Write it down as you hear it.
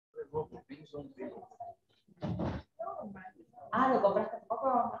Ah, ¿lo compraste hace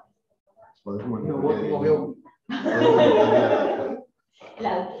poco? Podemos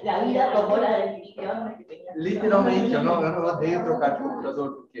La vida tomó la definición que tenía. Literalmente, eu não odeio trocar de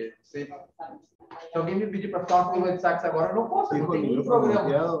computador, porque se alguém me pedir para ficar uma curva de sax agora, eu não posso, não tem nenhum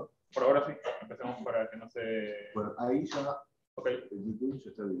programa. Por ahora sí, empecemos para que no se... Bueno, ahí ya Okay. el YouTube ya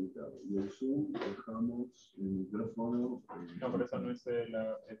está habilitado. Y el Zoom dejamos el micrófono. No, pero esa no es el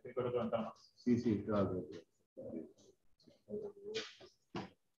pico de otra ventana más. Sí, sí, claro.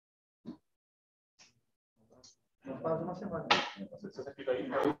 Faz uma semana. Entonces, se explica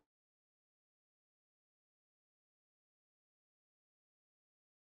ahí.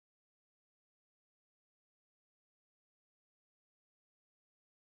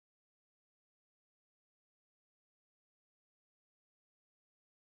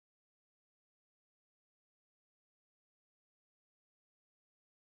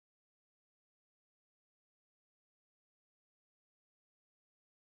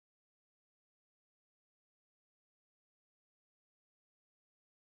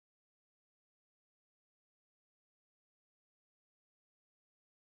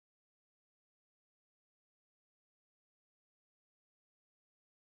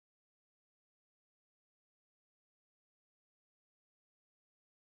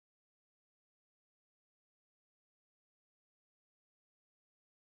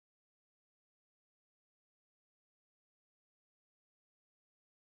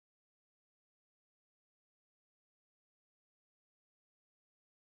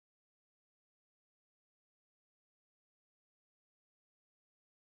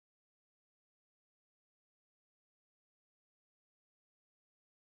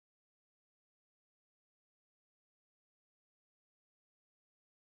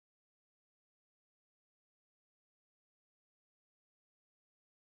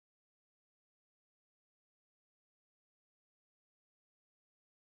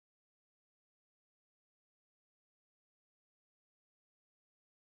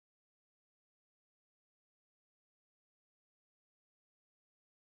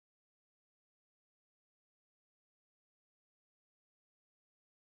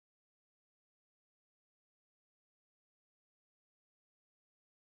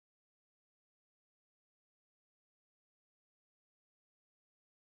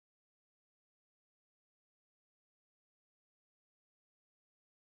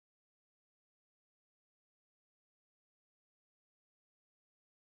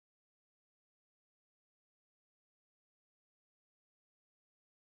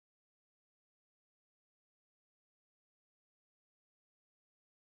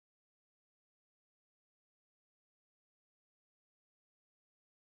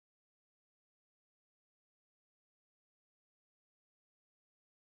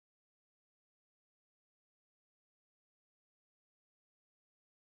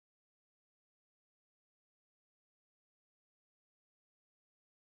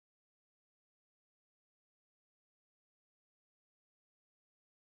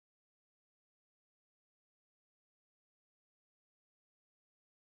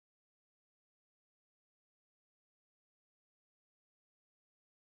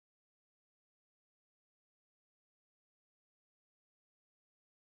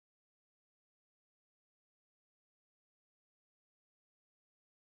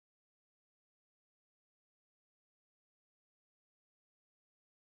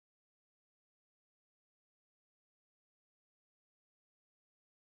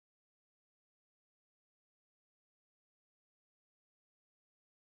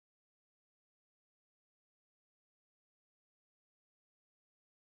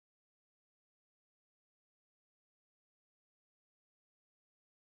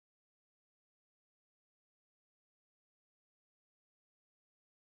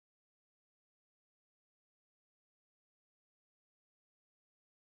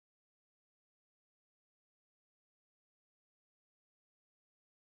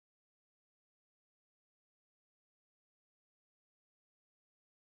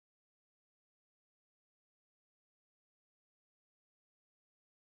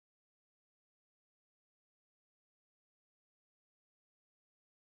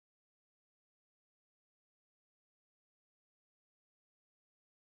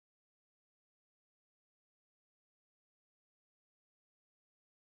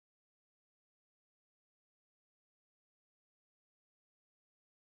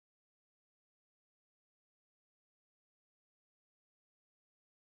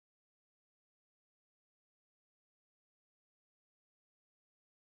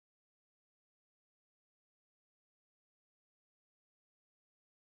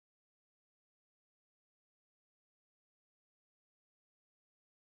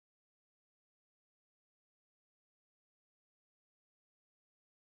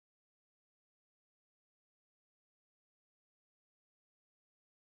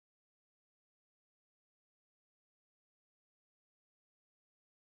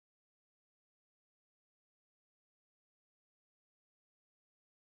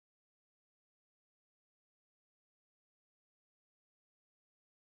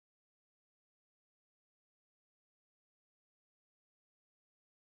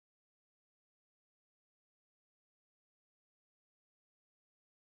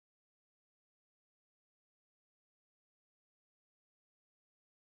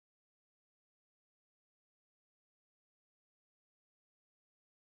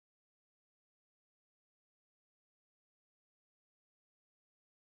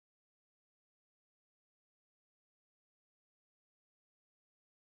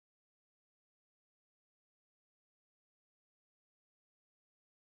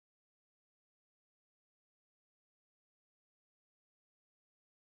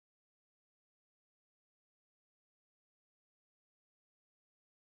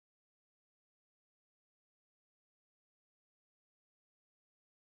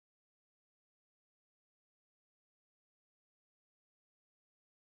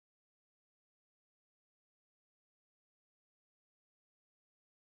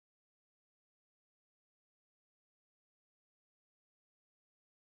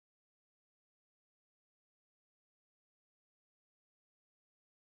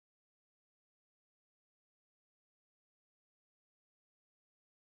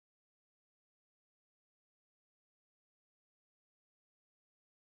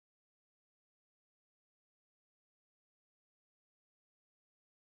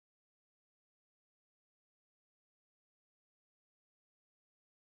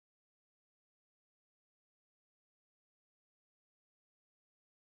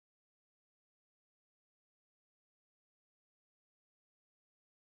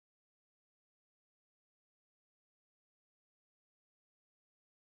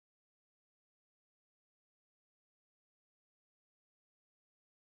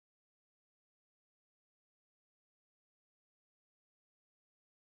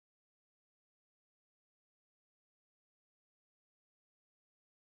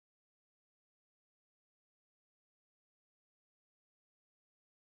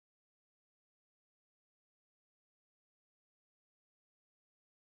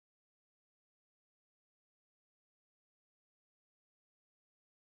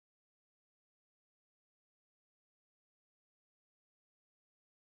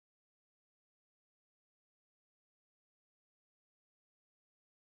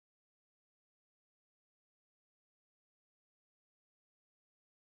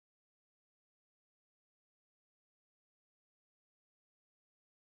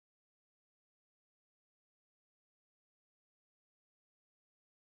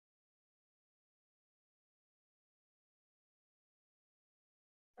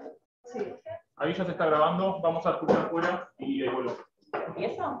 Sí. Ahí ya se está grabando, vamos a escuchar fuera y ahí vuelvo.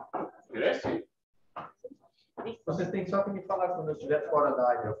 ¿Empiezo? ¿Querés? Sí. Vocês têm só que me falar quando eu estiver fora da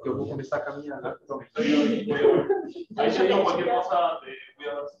área, porque eu vou começar a caminhar. Pronto. Ahí yo digo cualquier cosa, voy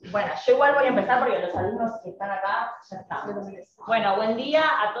a ver. Bueno, yo igual voy a empezar porque los alumnos que están acá ya están. Bueno, buen día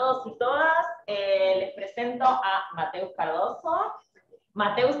a todos y todas. Les presento a Mateus Cardoso.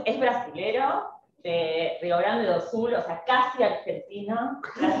 Mateus es brasilero de Río Grande do Sul, o sea, casi argentino,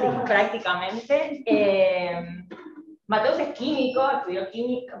 casi, prácticamente. Mateus es químico, estudió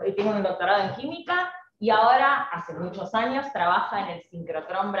química, tiene un doctorado en química y ahora, hace muchos años, trabaja en el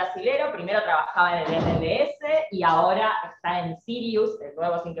sincrotrón brasilero. Primero trabajaba en el MLS y ahora está en Sirius, el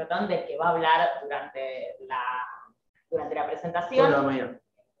nuevo sincrotrón del que va a hablar durante la presentación. Toda la mañana.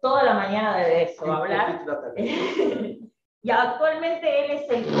 Toda la mañana de eso va a hablar. Y actualmente él es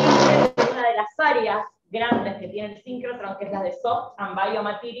el jefe de una de las áreas grandes que tiene el sincrotrón, que es la de Soft and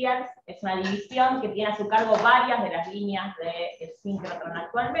Biomaterials. Es una división que tiene a su cargo varias de las líneas del sincrotrón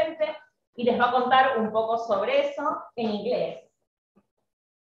actualmente, y les va a contar un poco sobre eso en inglés.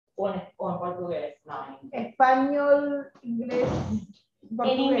 O en portugués. No, en inglés. Español, inglés,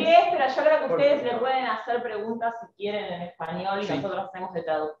 portugués. En inglés, pero yo creo que ustedes le pueden hacer preguntas si quieren en español, y Sí. nosotros hacemos de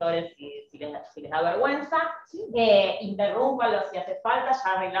traductores si les da vergüenza. Interrúmpanlo si hace falta,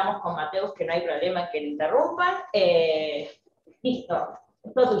 ya arreglamos con Mateus que no hay problema en que le interrumpan. Listo,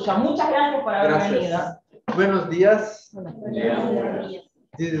 es todo tuyo. Muchas gracias por haber venido. Buenos dias. Buenos días.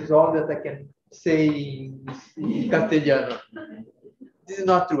 This is all that I can say in Castellano. This is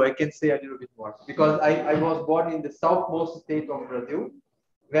not true. I can say a little bit more because I was born in the southmost state of Brazil,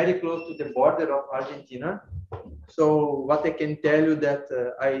 very close to the border of Argentina. So what I can tell you that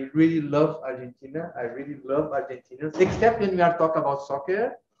I really love Argentina. I really love Argentinians, except when we are talking about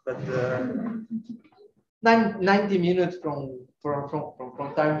soccer. But 90 minutes from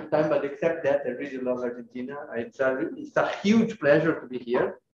time to time. But except that, I really love Argentina. It's a huge pleasure to be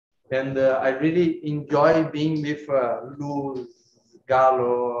here, and I really enjoy being with Luz,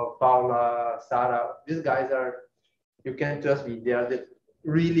 Galo, Paula, Sara. These guys are, you can trust me, they are the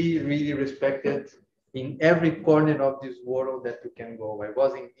really, really respected in every corner of this world that you can go. I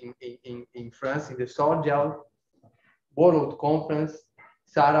was in France in the Sol Gel World Conference.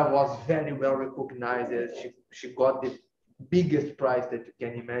 Sara was very well recognized. She got the biggest prize that you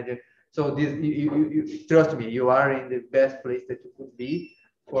can imagine. So this, you trust me, you are in the best place that you could be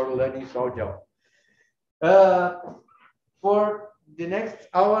for learning Sol Gel. For the next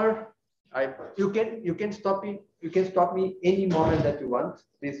hour, you can stop me any moment that you want.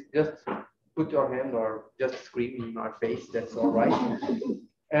 Please just put your hand or just scream in our face. That's all right.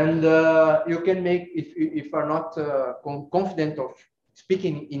 And you can make, if you're not confident of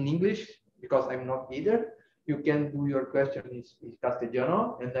speaking in English, because I'm not either, you can do your question in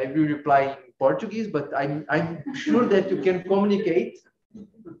Castellano, and I will reply in Portuguese. But I'm sure that you can communicate.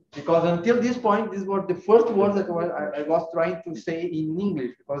 Because until this point, these were the first words that I was trying to say in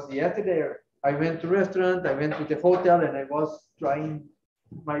English. Because yesterday I went to a restaurant, I went to the hotel, and I was trying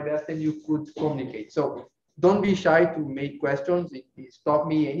my best, and you could communicate. So don't be shy to make questions. Stop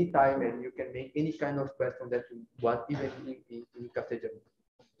me anytime, and you can make any kind of question that you want, even in Castellano.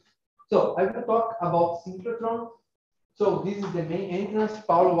 So I will talk about synchrotron. So this is the main entrance.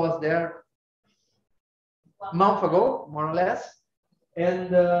 Paulo was there a month ago, more or less. And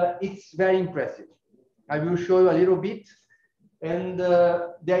it's very impressive. I will show you a little bit. And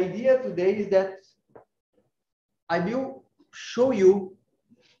the idea today is that I will show you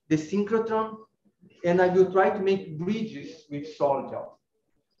the synchrotron, and I will try to make bridges with Sol Gel.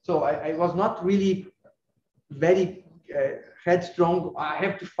 So I was not really very headstrong. I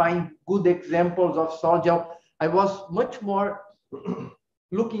have to find good examples of Sol Gel. I was much more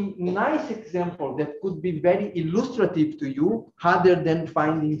looking nice example that could be very illustrative to you rather than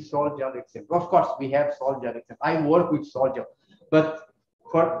finding Sol Gel example. Of course, we have Sol Gel example. I work with Sol Gel, but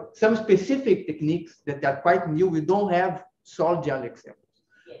for some specific techniques that are quite new, we don't have Sol Gel examples.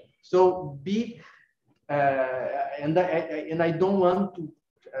 So and I don't want to,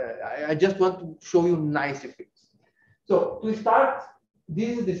 I just want to show you nice effects. So to start,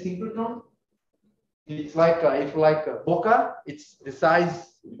 this is the synchrotron. It's like a Boca. It's the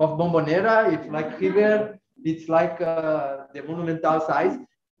size of Bombonera. It's like River. It's like the Monumental size.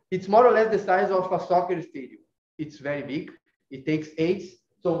 It's more or less the size of a soccer stadium. It's very big. It takes 8.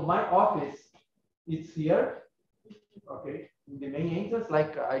 So my office is here, okay, in the main entrance,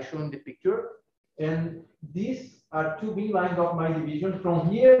 like I showed in the picture. And these are 2 big lines of my division from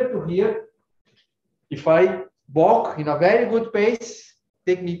here to here. If I walk in a very good pace,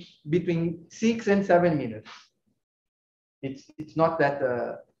 take me between 6 and 7 minutes. It's not that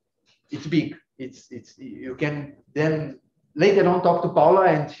it's big. It's you can then later on talk to Paula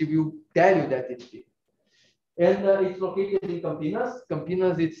and she will tell you that it's big. And it's located in Campinas.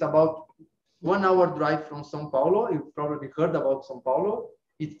 Campinas, it's about 1 hour drive from São Paulo. You've probably heard about São Paulo.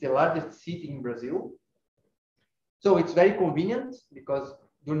 It's the largest city in Brazil. So it's very convenient because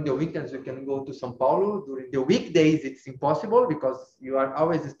during the weekends you can go to São Paulo. During the weekdays, it's impossible because you are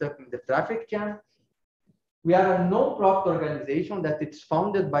always stuck in the traffic jam. We are a non-profit organization that it's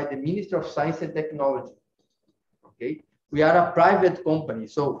founded by the Ministry of Science and Technology. Okay. We are a private company,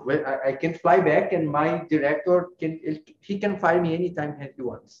 so I can fly back, and my director can fire me anytime he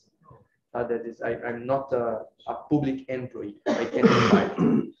wants. That is, I'm not a public employee. I can fire.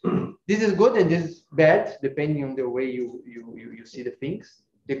 This is good and this is bad, depending on the way you see the things.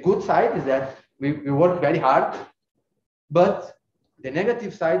 The good side is that we work very hard, but the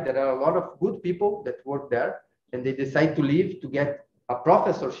negative side, there are a lot of good people that work there, and they decide to leave to get a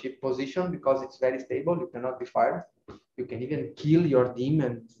professorship position because it's very stable. You cannot be fired. You can even kill your team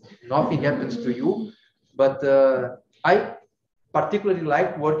and nothing happens to you. But I particularly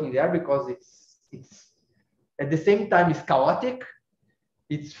like working there because it's at the same time it's chaotic,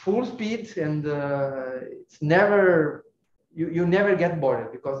 it's full speed, and it's never you never get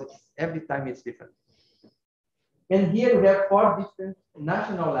bored because every time it's different. And here we have 4 different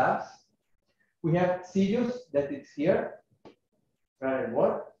national labs. We have Sirius that is here. And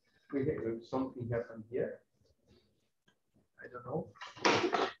what? We have something happened here. I don't know.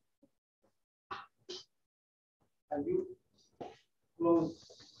 Can you close?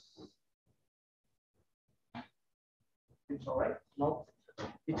 It's all right. No,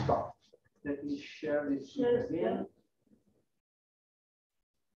 it's gone. Let me share this again.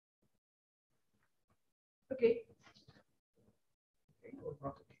 Okay.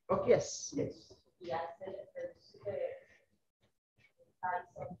 Okay. Yes. Yes.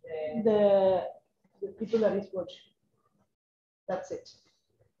 The people that is watching. That's it.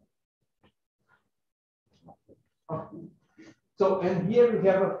 So, and here we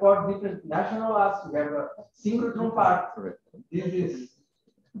have 4 different national labs. We have a synchrotron part. This is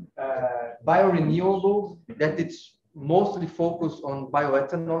biorenewable, that it's mostly focused on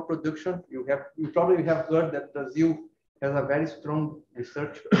bioethanol production. You probably have heard that Brazil has a very strong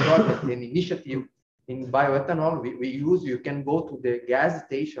research project and initiative in bioethanol. You can go to the gas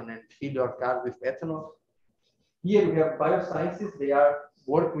station and fill your car with ethanol. Here we have biosciences. They are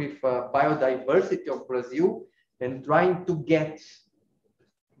working with biodiversity of Brazil and trying to get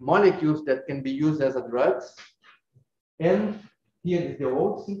molecules that can be used as a drugs. And here is the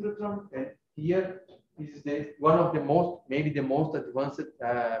old synchrotron, and here is one of the most, maybe the most advanced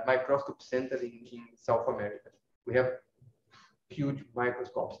microscope center in South America. We have huge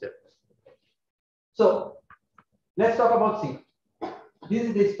microscopes there. So let's talk about synchrotron. This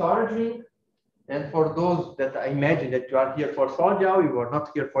is the storage ring. And for those that I imagine that you are here for Sol-Gel, you are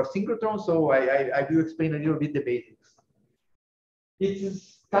not here for synchrotron, so I will explain a little bit the basics. It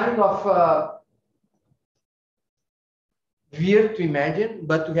is kind of weird to imagine,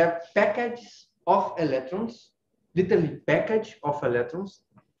 but we have packages of electrons, literally package of electrons,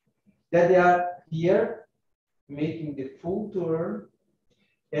 that they are here making the full turn.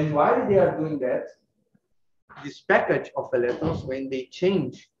 And while they are doing that, this package of electrons, when they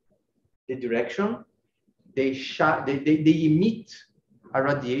change the direction, they emit a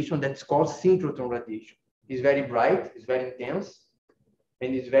radiation that's called synchrotron radiation. It's very bright, it's very intense,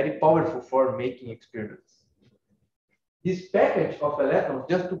 and it's very powerful for making experiments. This package of electrons,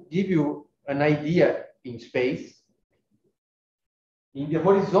 just to give you an idea in space, in the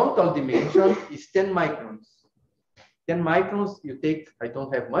horizontal dimension is 10 microns. 10 microns, you take, I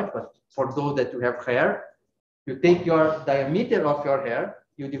don't have much, but for those that you have hair, you take your diameter of your hair,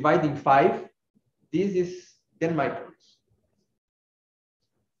 you divide in 5. This is 10 microns.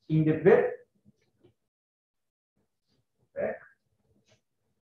 In the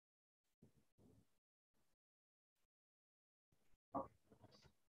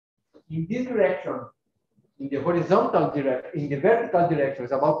in this direction, in the horizontal direction, in the vertical direction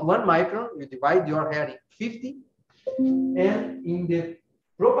is about 1 micron. You divide your hair in 50, and in the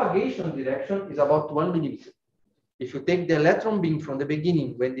propagation direction is about 1 millimeter. If you take the electron beam from the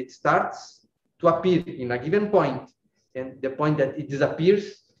beginning, when it starts to appear in a given point, and the point that it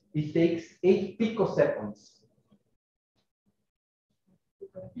disappears, it takes 8 picoseconds.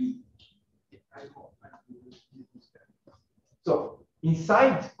 So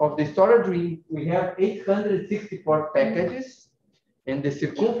inside of the storage ring, we have 864 packages, and the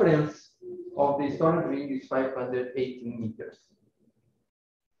circumference of the storage ring is 518 meters.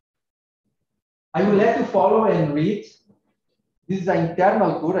 I will let you follow and read. This is an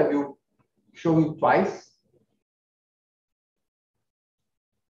internal tour. I will show you twice.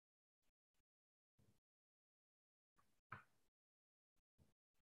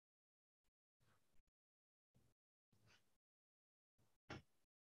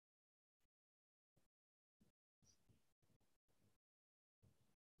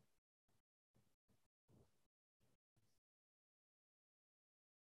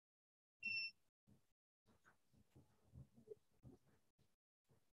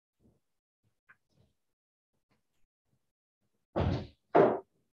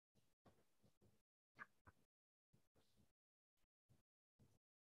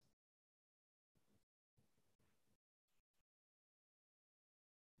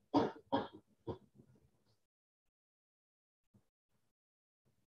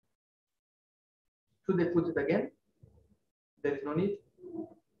 Should I put it again? There is no need.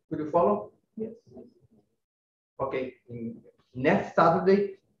 Could you follow? Yes. Okay. Next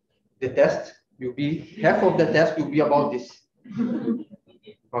Saturday, the test will be half of the test will be about this.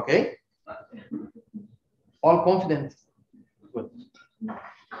 Okay. All confident. Good.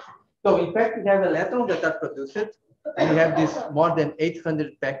 So in fact, we have electrons that are produced, and we have this more than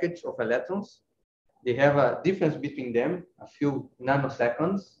 800 package of electrons. They have a difference between them, a few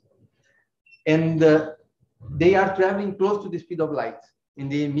nanoseconds, and they are traveling close to the speed of light,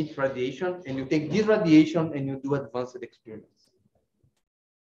 and they emit radiation, and you take this radiation and you do advanced experiments.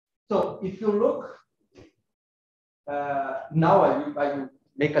 So if you look, now I will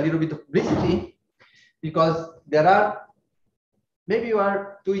make a little bit of publicity, because there are, maybe you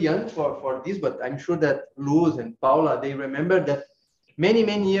are too young for this, but I'm sure that Luz and Paula, they remember that many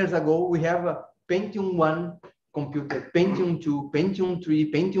years ago, we have a Pentium 1 computer, Pentium 2, Pentium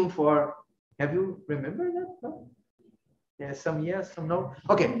 3, Pentium 4. Have you remembered that? No? Yeah, some yes, some no.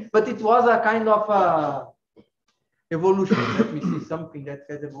 Okay, but it was a kind of evolution. Let me see something that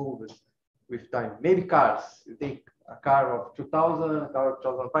has evolved with time. Maybe cars. You take a car of 2000, a car of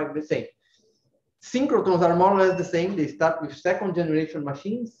 2005, the same. Synchrotrons are more or less the same. They start with second generation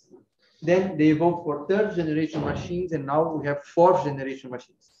machines, then they evolve for third generation machines, and now we have fourth generation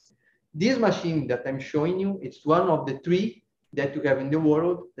machines. This machine that I'm showing you, it's one of the three that you have in the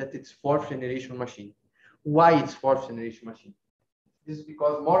world that it's fourth generation machine. Why it's fourth generation machine? This is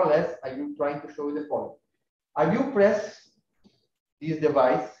because more or less I am trying to show you the following. I will press this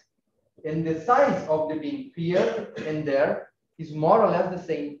device, and the size of the beam here and there is more or less the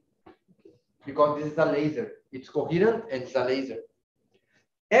same, because this is a laser. It's coherent and it's a laser.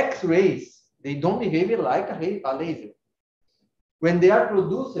 X-rays, they don't behave like a laser. When they are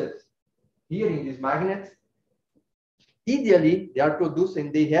produced here in this magnet, ideally they are produced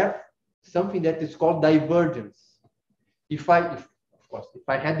and they have something that is called divergence. If I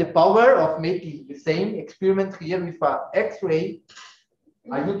had the power of making the same experiment here with an X-ray,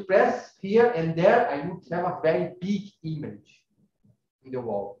 I would press here and there, I would have a very big image in the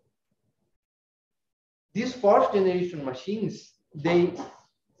wall. These fourth generation machines, they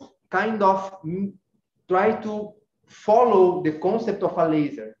kind of try to follow the concept of a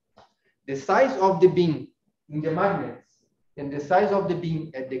laser. The size of the beam in the magnets and the size of the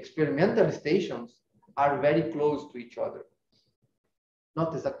beam at the experimental stations are very close to each other.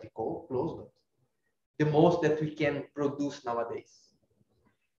 Not exactly close, but the most that we can produce nowadays.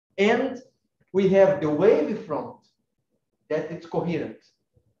 And we have the wavefront that it's coherent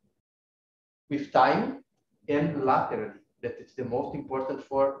with time and laterally, that it's the most important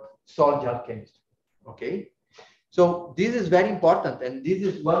for solid gel chemistry. Okay, so this is very important, and this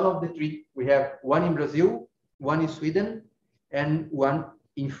is one of the three. We have one in Brazil, one in Sweden, and one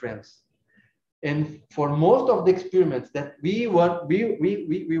in France. And for most of the experiments that we want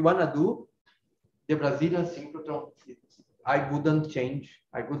to do, the Brazilian synchrotron, I wouldn't change.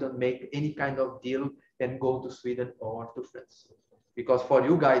 I wouldn't make any kind of deal and go to Sweden or to France. Because for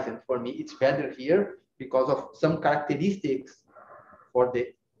you guys and for me, it's better here because of some characteristics for the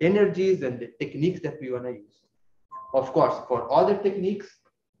energies and the techniques that we want to use. Of course, for other techniques,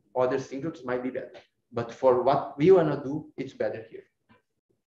 other synchrotrons might be better. But for what we want to do, it's better here.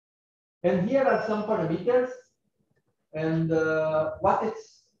 And here are some parameters. And what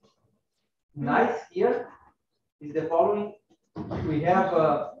is nice here is the following. We have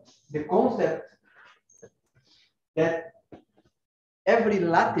the concept that every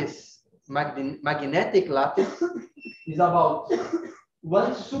lattice, magnetic lattice, is about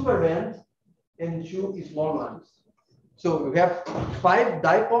one superband and two small ones. So we have 5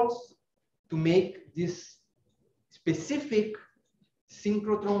 dipoles to make this specific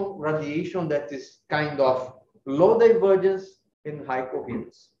synchrotron radiation that is kind of low divergence and high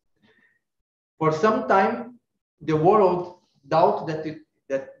coherence. For some time, the world doubt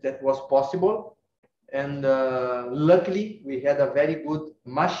that was possible. And luckily, we had a very good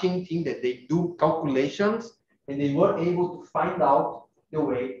machine team that they do calculations, and they were able to find out the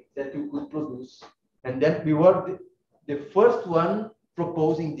way that you could produce. And then we were the first one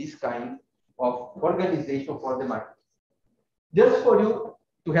proposing this kind of organization for the market. Just for you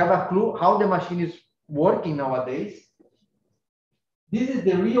to have a clue how the machine is working nowadays, this is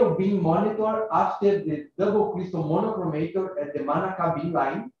the real beam monitor after the double crystal monochromator at the Manaka beam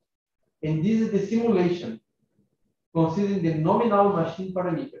line. And this is the simulation, considering the nominal machine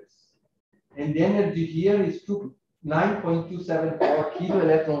parameters. And the energy here is 9.274 kilo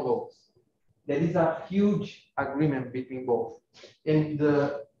electron volts. There is a huge agreement between both. And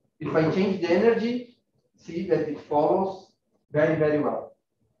if I change the energy, see that it follows very, very well.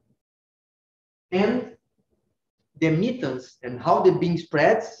 And the emittance and how the beam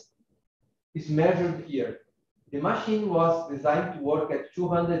spreads is measured here. The machine was designed to work at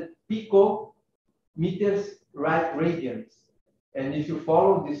 200 picometers radians. And if you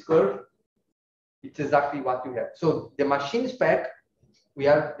follow this curve, it's exactly what you have. So the machine spec, we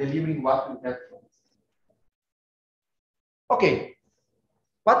are delivering what we have. Okay,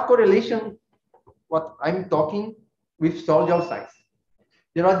 what correlation, what I'm talking with solid gel size?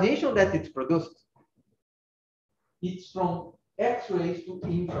 The radiation that it's produced, it's from X-rays to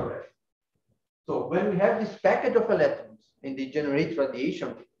infrared. So when we have this package of electrons and they generate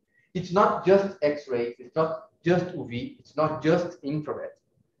radiation, it's not just X-rays, it's not just UV, it's not just infrared.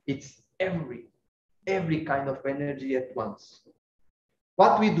 It's every kind of energy at once.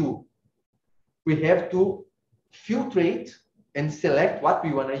 What we do, we have to filtrate and select what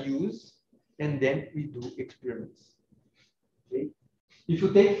we want to use, and then we do experiments. Okay? If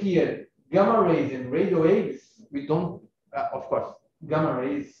you take here gamma rays and radio waves, we don't, of course, gamma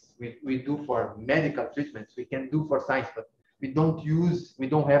rays we do for medical treatments, we can do for science, but we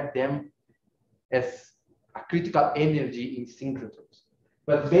don't have them as a critical energy in synchrotrons.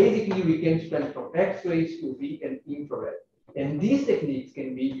 But basically, we can spread from X-rays, UV, and infrared. And these techniques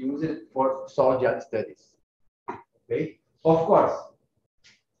can be used for solid gel studies. Okay? Of course,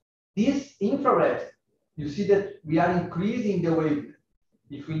 this infrared, you see that we are increasing the wavelength.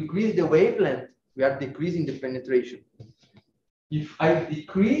 If we increase the wavelength, we are decreasing the penetration. If I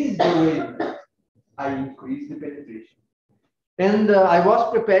decrease the wavelength, I increase the penetration. And I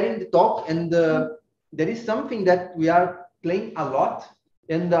was preparing the talk, and there is something that we are playing a lot.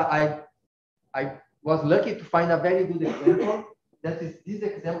 And I was lucky to find a very good example. That is this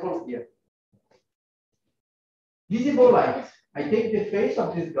example here. Visible light. I take the face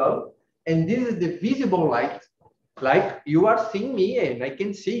of this girl, and this is the visible light. Like you are seeing me and I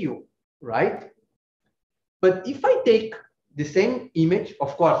can see you, right? But if I take the same image,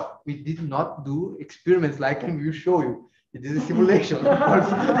 of course, we did not do experiments like I will show you. It is a simulation, of course.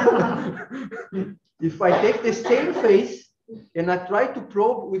 If I take the same face and I try to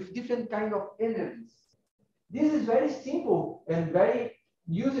probe with different kind of energies, this is very simple and very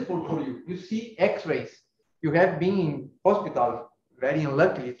useful for you. You see X-rays. You have been in hospital, very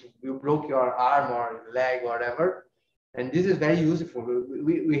unlucky, you broke your arm or leg or whatever. And this is very useful.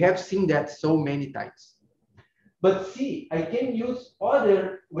 We have seen that so many times. But see, I can use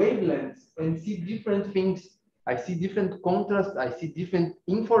other wavelengths and see different things. I see different contrast. I see different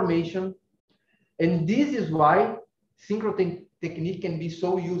information. And this is why synchrotron technique can be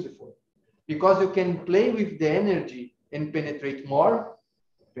so useful. Because you can play with the energy and penetrate more,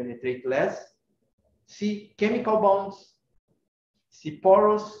 penetrate less, see chemical bonds, see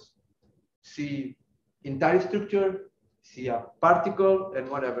porous, see entire structure, see a particle, and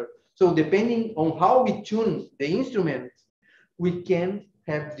whatever. So depending on how we tune the instrument, we can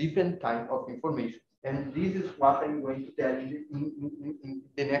have different kind of information. And this is what I'm going to tell you in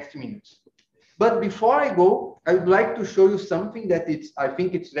the next minutes. But before I go, I would like to show you something that I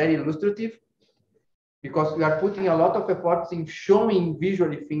think it's very illustrative, because we are putting a lot of efforts in showing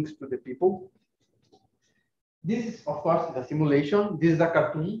visually things to the people. This is, of course, a simulation. This is a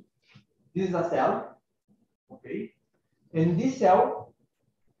cartoon. This is a cell. Okay. And this cell,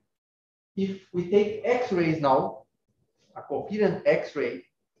 if we take X-rays now, a coherent X-ray,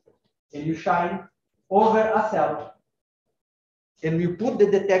 and you shine over a cell, and you put the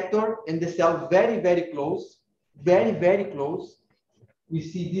detector and the cell very, very close, very, very close, we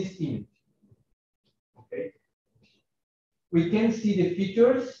see this image. Okay. We can see the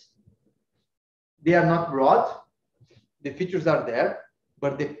features. They are not broad. The features are there,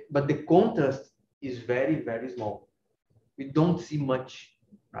 but the contrast is very, very small. We don't see much,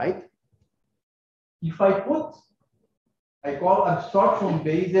 right? If I call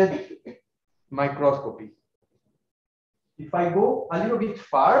absorption-based microscopy. If I go a little bit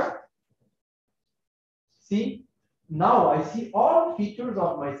far, see, now I see all features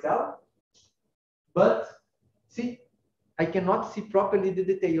of myself, but see, I cannot see properly the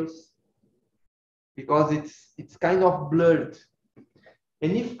details because it's kind of blurred.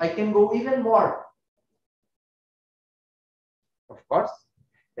 And if I can go even more, of course,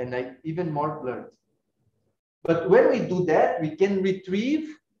 and even more blurred. But when we do that, we can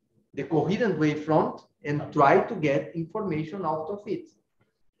retrieve the coherent wavefront and try to get information out of it.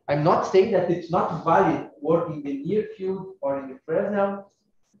 I'm not saying that it's not valid work in the near field or in the Fresnel.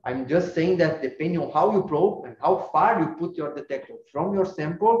 I'm just saying that depending on how you probe and how far you put your detector from your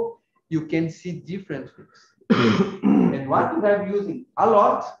sample, you can see different things. And what we have using a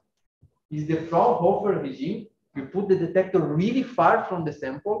lot is the Fraunhofer regime. You put the detector really far from the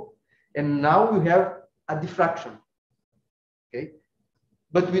sample, and now you have a diffraction. Okay,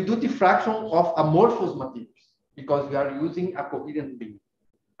 but we do diffraction of amorphous materials because we are using a coherent beam.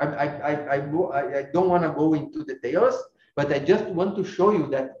 I don't want to go into details, but I just want to show you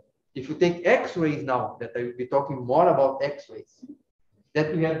that if you take X-rays now, that I will be talking more about X-rays,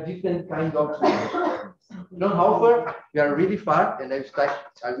 that we have different kinds of Fraunhofer. We are really far, and I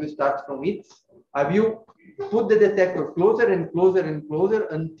will start from it. I will put the detector closer and closer and closer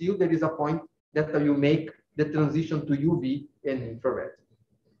until there is a point that you make the transition to UV and infrared.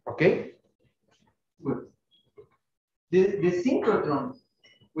 Okay? Good. The synchrotron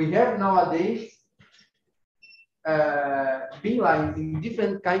we have nowadays beam lines in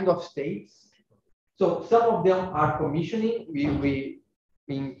different kind of states. So some of them are commissioning. We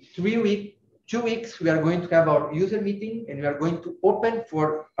in 2 weeks, we are going to have our user meeting and we are going to open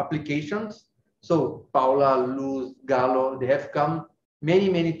for applications. So Paula, Luz, Gallo, they have come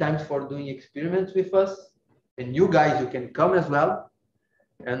many times for doing experiments with us. And you guys, you can come as well.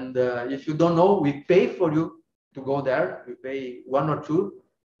 And if you don't know, we pay for you to go there. We pay 1 or 2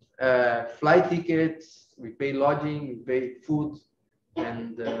 flight tickets, we pay lodging, we pay food.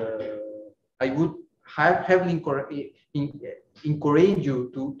 And I would heavily encourage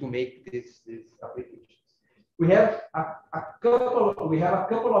you to make this applications. We have a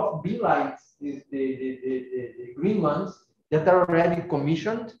couple of beam lines, the green ones that are already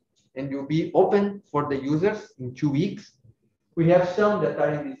commissioned and will be open for the users in 2 weeks. We have some that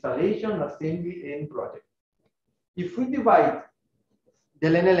are in installation, assembly, and project. If we divide the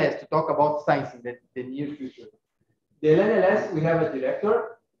LNLS to talk about science in the near future, the LNLS, we have a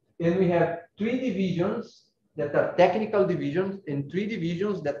director, and we have 3 divisions that are technical divisions and 3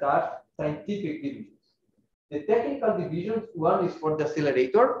 divisions that are scientific divisions. The technical divisions, one is for the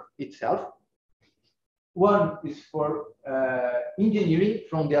accelerator itself, one is for engineering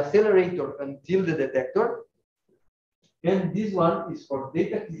from the accelerator until the detector, and this one is for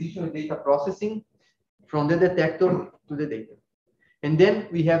data acquisition and data processing from the detector to the data. And then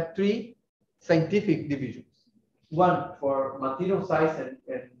we have 3 scientific divisions. One for material size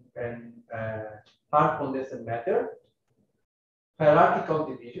and hard condensed matter, hierarchical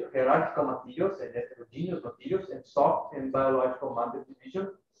division, hierarchical materials and heterogeneous materials, and soft and biological matter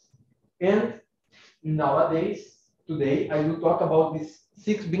division. And nowadays, today, I will talk about these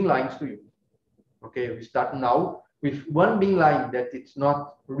 6 beam lines to you. Okay, we start now with 1 beam line that it's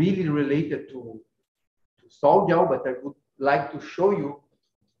not really related to sol gel, but I would like to show you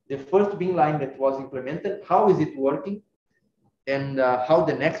the first beam line that was implemented, how is it working, and how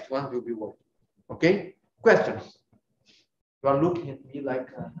the next one will be working. Okay, questions? You are looking at me like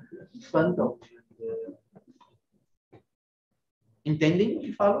a phantom. Entendem o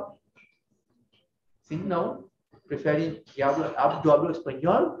que falo? Sim, não? Prefere que hablo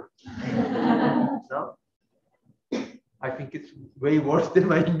espanhol? No? I think it's way worse than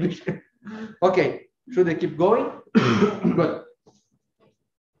my English. Okay, should I keep going? Good.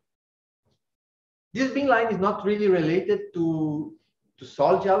 This beam line is not really related to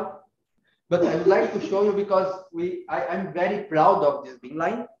sol gel, but I would like to show you because I'm very proud of this beam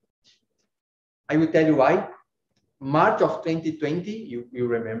line. I will tell you why. March of 2020, you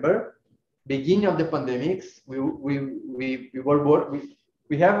remember, beginning of the pandemics, we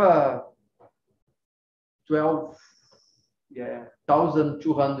have a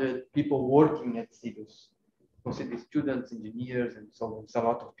 1,200 people working at Sirius, consider students, engineers, and so on. It's a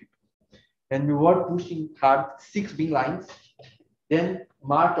lot of people. And we were pushing hard 6 beam lines. Then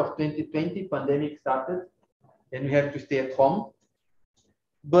March of 2020, pandemic started, and we have to stay at home.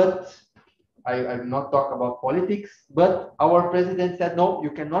 But I will not talk about politics, but our president said, no,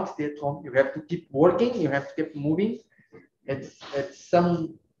 you cannot stay at home. You have to keep working. You have to keep moving. At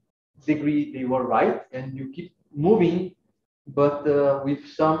some degree, they were right, and you keep moving, but with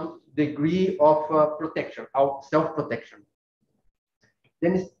some degree of protection, self-protection.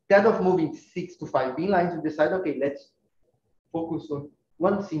 Then instead of moving 6 to 5 beam lines, we decide, okay, let's focus on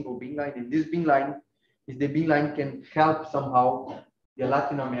one single beam line. And this beam line is the beam line can help somehow the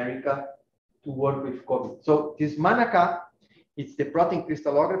Latin America to work with COVID. So this Manaka, it's the protein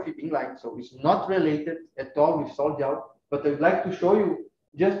crystallography beam line. So it's not related at all with sol gel, but I'd like to show you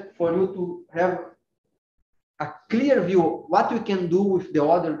just for you to have a clear view of what we can do with the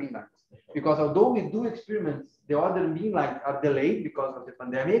other beam lines. Because although we do experiments, the other beam lines are delayed because of the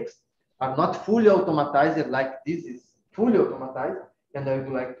pandemics, are not fully automatized like this is fully automatized, and I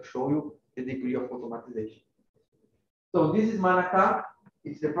would like to show you the degree of automatization. So this is Manaka.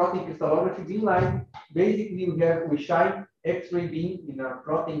 It's the protein crystallography beam line. Basically, we shine X-ray beam in a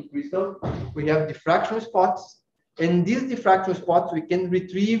protein crystal. We have diffraction spots, and these diffraction spots we can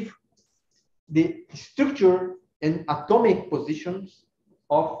retrieve the structure and atomic positions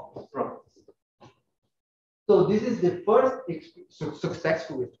of proteins. So this is the first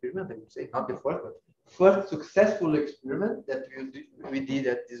successful experiment, I would say, not the first, but first successful experiment that we did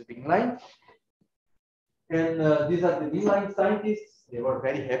at this beam line. And these are the beam line scientists. They were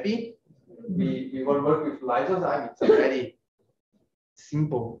very happy. We were working with lysozyme. It's a very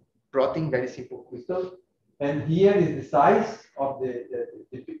simple protein, very simple crystal. And here is the size of the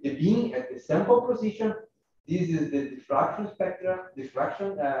beam at the sample position. This is the diffraction spectra,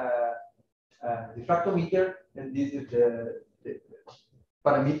 diffractometer, and this is the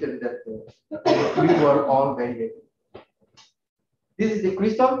parameter that we were all very happy. This is the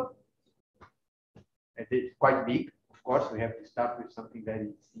crystal. It's quite big. Of course, we have to start with something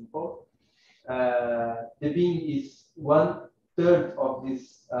very simple. The beam is 1/3 of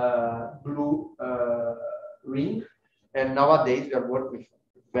this blue ring, and nowadays we are working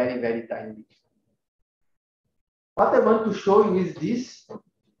with very, very tiny beams. What I want to show you is this,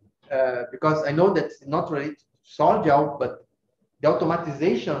 because I know that's not related to sol gel, but the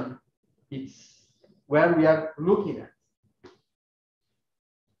automatization is where we are looking at.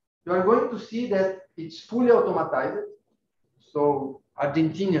 You are going to see that it's fully automatized. So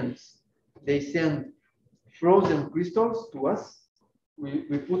Argentinians, they send frozen crystals to us.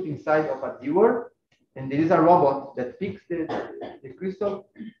 We put inside of a viewer, and there is a robot that picks the crystal,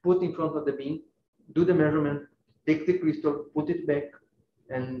 put in front of the beam, do the measurement, take the crystal, put it back,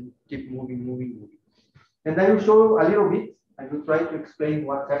 and keep moving. And I will show you a little bit. I will try to explain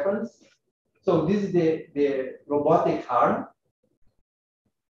what happens. So this is the robotic arm.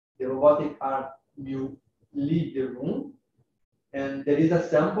 The robotic arm will leave the room, and there is a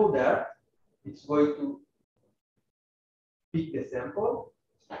sample there. It's going to pick the sample.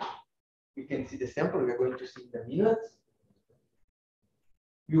 You can see the sample. We're going to see in a minute.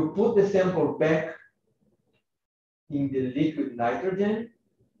 You put the sample back in the liquid nitrogen.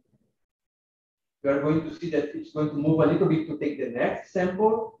 We are going to see that it's going to move a little bit to take the next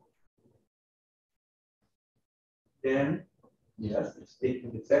sample. Then, yes, it's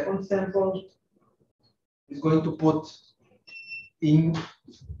taking the second sample. It's going to put in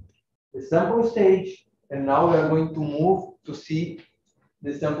the sample stage, and now we are going to move to see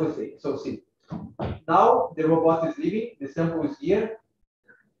the sample stage. So see, now the robot is leaving, the sample is here.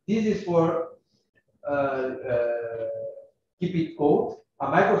 This is for keep it cold. A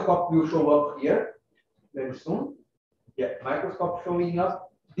microscope will show up here very soon. Yeah, microscope showing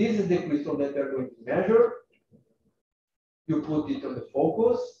up. This is the crystal that we are going to measure. You put it on the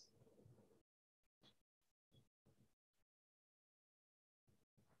focus.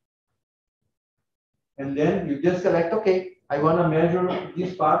 And then you just select, okay, I want to measure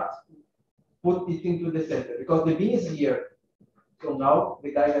this part, put it into the center, because the beam is here. So now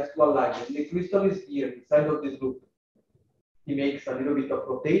the guy has to align it. The crystal is here inside of this loop. He makes a little bit of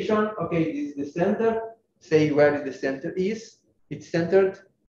rotation. Okay, this is the center. Say where the center is. It's centered,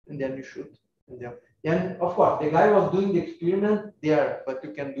 and then you shoot. And of course, the guy was doing the experiment there, but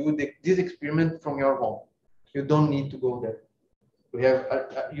you can do this experiment from your home. You don't need to go there. We have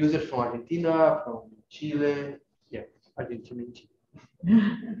users from Argentina, from Chile. Yeah, Argentina and Chile.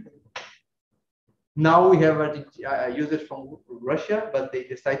 Now we have users from Russia, but they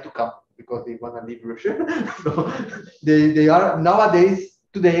decide to come because they want to leave Russia. So they are nowadays,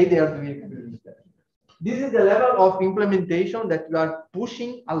 today, they are doing experiments there. This is the level of implementation that we are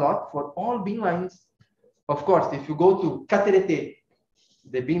pushing a lot for all beam lines. Of course, if you go to Caterete,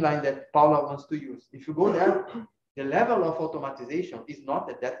 the beam line that Paula wants to use, if you go there, the level of automatization is not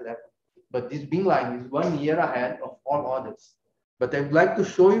at that level. But this beam line is 1 year ahead of all others. But I would like to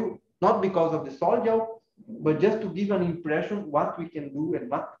show you, not because of the sol gel, but just to give an impression what we can do and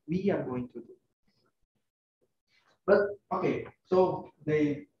what we are going to do. But okay, so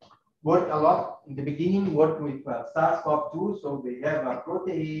work a lot in the beginning, work with SARS-CoV-2, so they have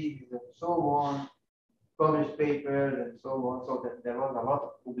proteins and so on, published papers and so on, so that there was a lot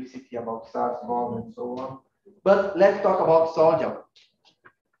of publicity about SARS-CoV and so on. But let's talk about Soja.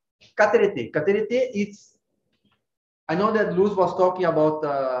 KTRT is, I know that Luz was talking about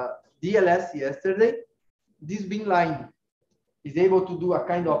DLS yesterday. This beam line is able to do a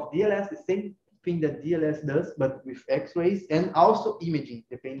kind of DLS, the same thing that DLS does, but with X-rays and also imaging,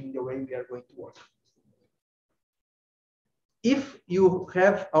 depending the way we are going to work. If you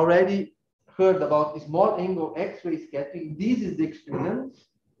have already heard about small angle X-ray scattering, this is the experiment,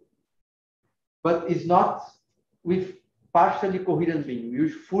 but it's not with partially coherent beam. We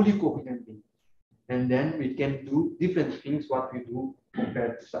use fully coherent beam. And then we can do different things what we do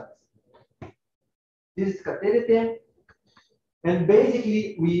compared to SARS. This is KTRT. And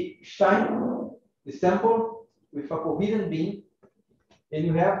basically, we shine the sample with a coherent beam, and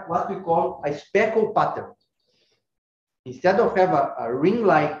you have what we call a speckle pattern. Instead of have a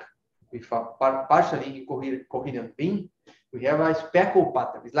ring-like with a partially coherent beam, we have a speckle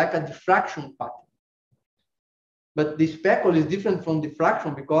pattern. It's like a diffraction pattern. But the speckle is different from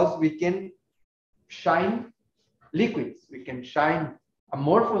diffraction because we can shine liquids. We can shine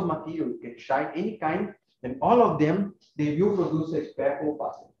amorphous material. We can shine any kind. And all of them, they will produce a speckle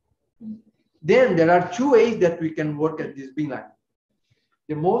pattern. Then there are two ways that we can work at this beam line.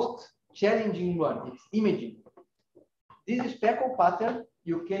 The most challenging one is imaging. This speckle pattern,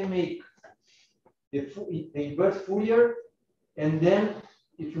 you can make the inverse Fourier, and then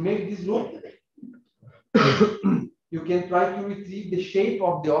if you make this loop, you can try to retrieve the shape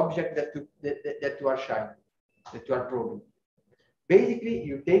of the object that you are shining, that you are probing. Basically,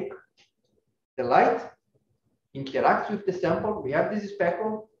 you take the light, interacts with the sample. We have this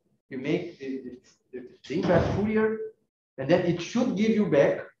speckle. You make the inverse Fourier, and then it should give you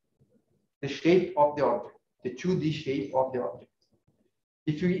back the shape of the object, the 2D shape of the object.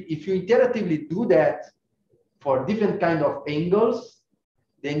 If you iteratively do that for different kind of angles,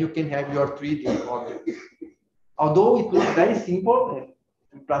 then you can have your 3D object. Although it looks very simple, and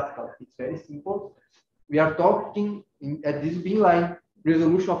in practical, it's very simple. We are talking at this beam line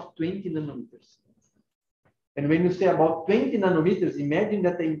resolution of 20 nanometers. And when you say about 20 nanometers, imagine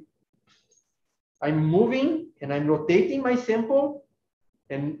that I'm moving and I'm rotating my sample,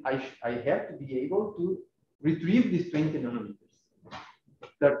 and I have to be able to retrieve these 20 nanometers.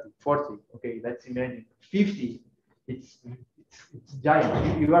 30, 40, okay, let's imagine 50. It's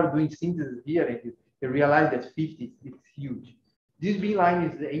giant. You are doing synthesis here and you realize that 50 is huge. This beam line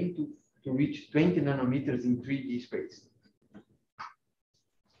is the aim to reach 20 nanometers in 3D space.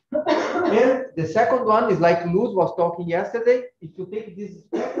 And the second one is like Luz was talking yesterday. If you take these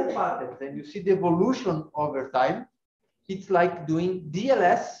speckle patterns and you see the evolution over time, it's like doing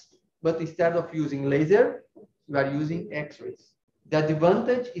DLS, but instead of using laser, we are using X-rays. The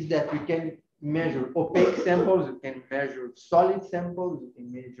advantage is that we can measure opaque samples, you can measure solid samples, you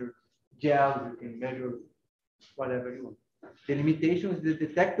can measure gels, you can measure whatever you want. The limitation is the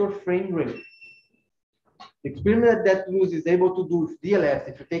detector frame rate. The experiment that Luz is able to do with DLS,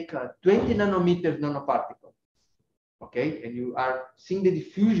 if you take a 20 nanometers nanoparticle, okay, and you are seeing the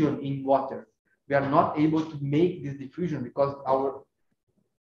diffusion in water, we are not able to make this diffusion because our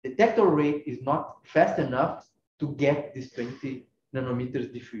detector rate is not fast enough to get this 20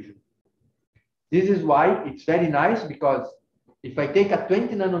 nanometers diffusion. This is why it's very nice, because if I take a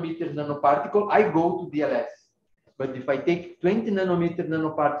 20 nanometers nanoparticle, I go to DLS. But if I take 20 nanometer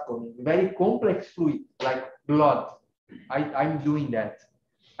nanoparticle, very complex fluid like blood, I'm doing that.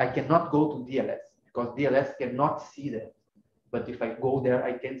 I cannot go to DLS because DLS cannot see that. But if I go there,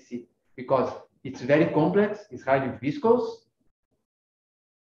 I can see, because it's very complex, it's highly viscous,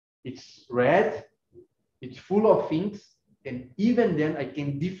 it's red, it's full of things, and even then I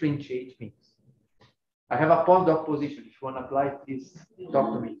can differentiate things. I have a postdoc position. If you want to apply, please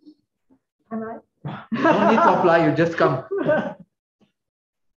talk to me. Am I? You don't need to apply, you just come.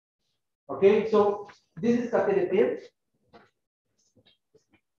 Okay, so this is KTRT.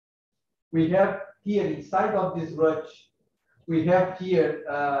 We have here inside of this rudge, we have here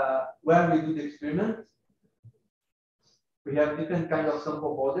where we do the experiment. We have different kind of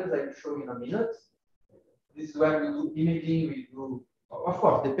sample holders I will show you in a minute. This is where we do imaging, we do, of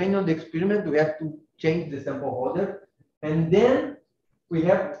course, depending on the experiment, we have to change the sample holder. And then we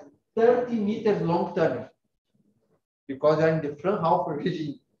have 30 meters long tunnel, because we are in the Fraunhofer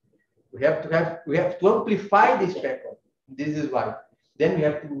regime. We have to amplify the spectrum. This is why. Then we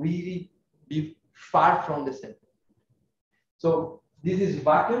have to really be far from the center. So this is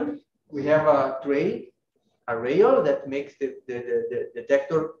vacuum. We have a tray, a rail that makes the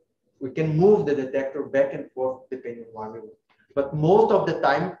detector we can move the detector back and forth depending on what we want. But most of the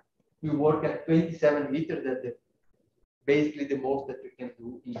time, we work at 27 meters. That's basically the most that we can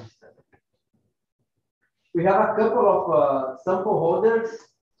do in this study. We have a couple of sample holders.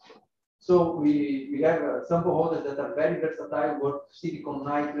 So we have sample holders that are very versatile, work silicon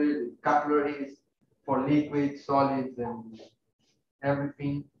nitride, capillaries for liquids, solids, and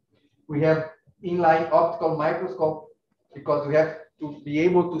everything. We have inline optical microscope because we have to be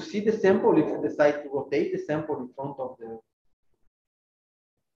able to see the sample if we decide to rotate the sample in front of the.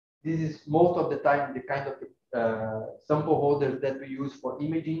 This is most of the time the kind of sample holders that we use for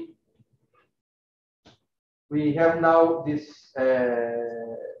imaging. We have now this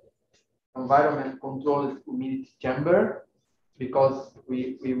environment controlled humidity chamber because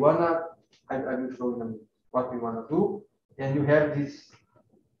we wanna, I will show you what we wanna do. And you have this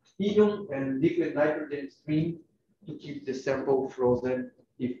helium and liquid nitrogen stream to keep the sample frozen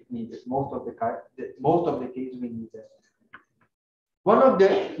if needed. Most of the case we need that. One of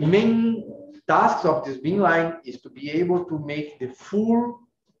the main tasks of this beam line is to be able to make the full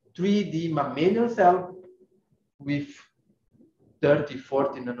 3D mammalian cell with 30,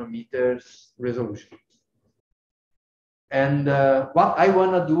 40 nanometers resolution. And what I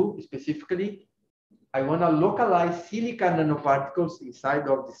want to do specifically, I want to localize silica nanoparticles inside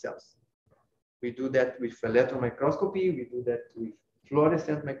of the cells. We do that with electron microscopy, we do that with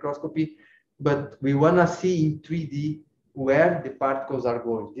fluorescent microscopy, but we want to see in 3D where the particles are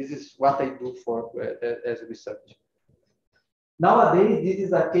going. This is what I do for as research. Nowadays, this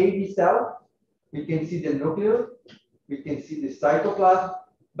is a KB cell. We can see the nucleus, we can see the cytoplasm,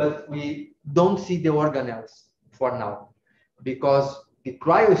 but we don't see the organelles for now because the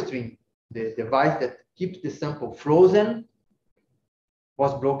cryostream, the device that keeps the sample frozen,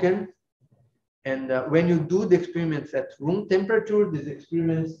 was broken. And when you do the experiments at room temperature, these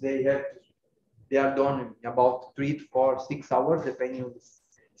experiments, they are done in about 3 to 4, 6 hours, depending on the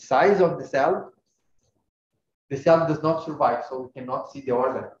size of the cell. The cell does not survive, so we cannot see the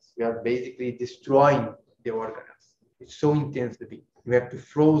organelles. We are basically destroying the organelles. It's so intense the beam. We have to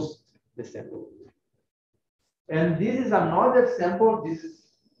freeze the sample. And this is another sample. This is,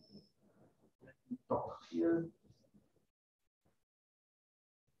 let me talk here.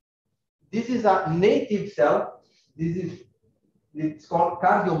 This is a native cell. It's called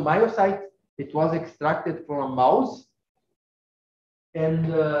cardiomyocyte. It was extracted from a mouse. And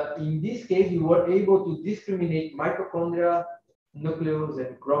in this case, we were able to discriminate mitochondria, nucleus,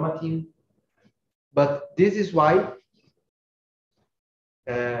 and chromatin. But this is why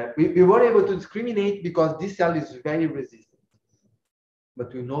we were able to discriminate because this cell is very resistant.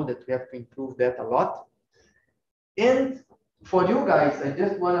 But we know that we have to improve that a lot. And for you guys, I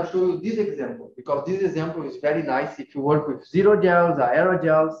just want to show you this example because this example is very nice. If you work with zero gels or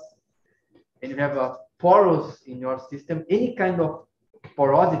aerogels, and you have a porous in your system, any kind of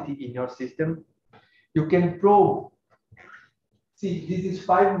porosity in your system, you can probe. See, this is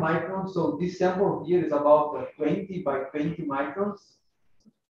 5 microns, so this sample here is about 20 by 20 microns.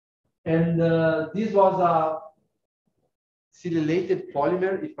 And this was a silylated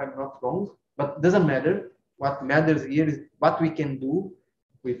polymer, if I'm not wrong, but doesn't matter. What matters here is what we can do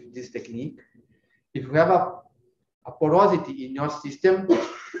with this technique. If you have a porosity in your system,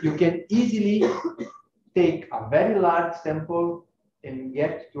 you can easily take a very large sample and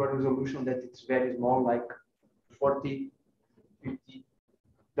get to a resolution that it's very small, like 40, 50,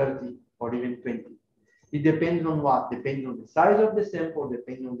 30, or even 20. It depends on what? Depending on the size of the sample,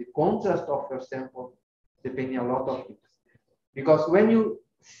 depending on the contrast of your sample, depending on a lot of things. Because when you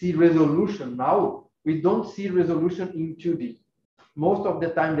see resolution now, we don't see resolution in 2D. Most of the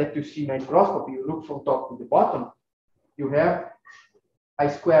time that you see microscopy, you look from top to the bottom, you have a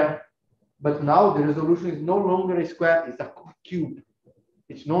square. But now the resolution is no longer a square, it's a cube.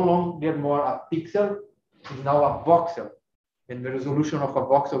 It's no longer more a pixel, it's now a voxel. And the resolution of a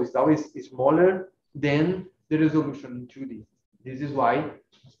voxel is always smaller than the resolution in 2D. This is why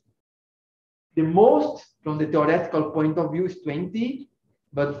the most, from the theoretical point of view, is 20,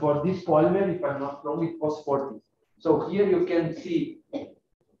 but for this polymer, if I'm not wrong, it was 40. So here you can see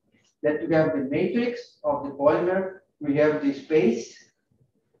that we have the matrix of the polymer, we have the space,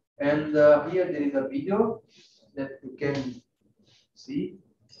 and here there is a video that you can see.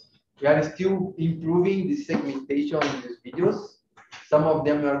 We are still improving the segmentation in these videos. Some of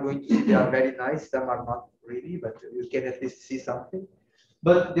them are going to see they are very nice, some are not really, but you can at least see something.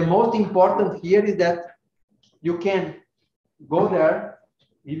 But the most important here is that you can go there,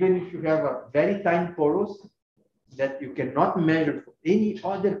 even if you have a very tiny porous that you cannot measure for any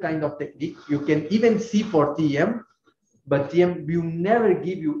other kind of technique. You can even see for TEM, but TM will never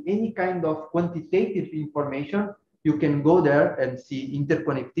give you any kind of quantitative information. You can go there and see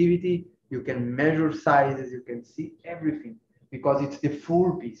interconnectivity, you can measure sizes, you can see everything, because it's the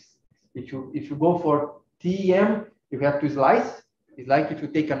full piece. If you go for TEM, you have to slice. It's like if you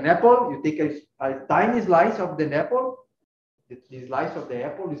take an apple, you take a tiny slice of the apple. The slice of the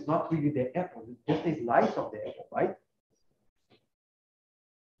apple is not really the apple, it's just a slice of the apple, right?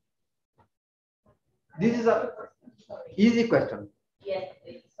 This is a easy question. Yes,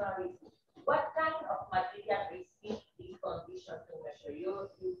 sorry. What kind of material receives this condition to measure? You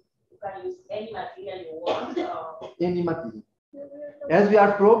can use any material you want. Any material. As we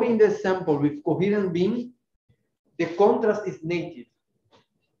are probing the sample with coherent beam, the contrast is native.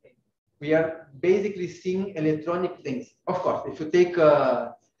 We are basically seeing electronic things. Of course, if you take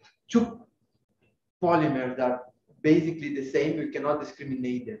two polymers that are basically the same, we cannot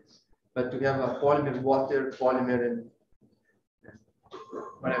discriminate them. But to have a polymer, water, polymer, and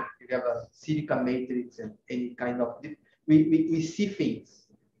whatever, you have a silica matrix and any kind of, we see things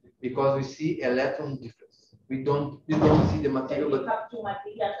because we see electron difference. We don't see the material. So you have two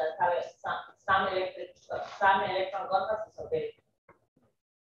materials that have some electron contrast, is okay.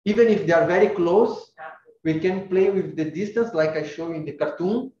 Even if they are very close, we can play with the distance, like I show you in the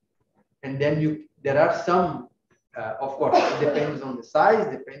cartoon, and then there are some, of course, it depends on the size,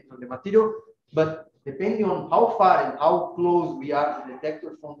 depends on the material, but depending on how far and how close we are to the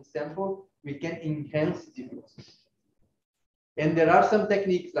detector from the sample, we can enhance differences. And there are some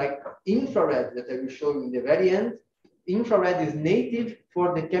techniques like infrared that I will show you in the very end. Infrared is native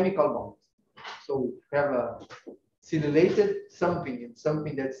for the chemical bond. So we have a silylated something and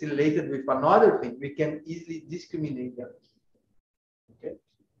something that's silylated with another thing, we can easily discriminate them. Okay.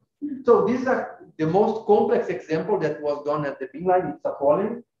 So these are the most complex example that was done at the beamline. It's a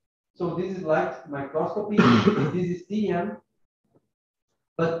polymer. So this is light microscopy. This is TM.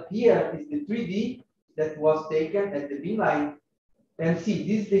 But here is the 3D that was taken at the beamline. And see,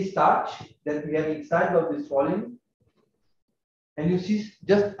 this is the starch that we have inside of this polymer. And you see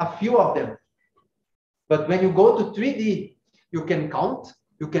just a few of them. But when you go to 3D, you can count,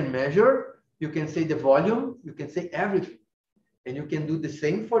 you can measure, you can say the volume, you can say everything. And you can do the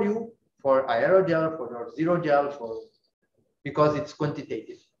same for you, for aerogel, for your zero gel, because it's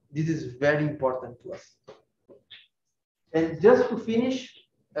quantitative. This is very important to us. And just to finish,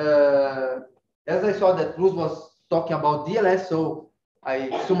 as I saw that Luz was talking about DLS, so I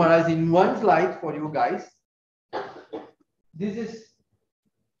summarize in one slide for you guys. This is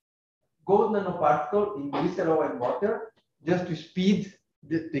gold nanoparticle in glycerol and water, just to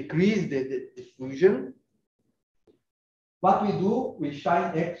decrease the diffusion. What we do, we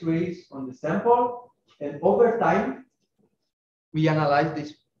shine X-rays on the sample, and over time, we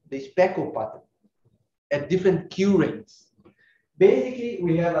analyze the speckle pattern at different Q ranges. Basically,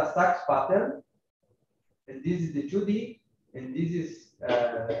 we have a Sachs pattern, and this is the 2D, and this is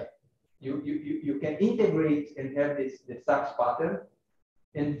you can integrate and have the Sachs pattern.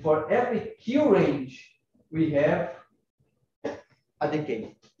 And for every Q range, we have a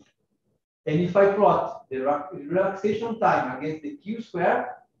decay. And if I plot the relaxation time against the Q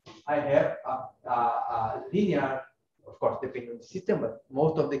square, I have a linear, of course, depending on the system, but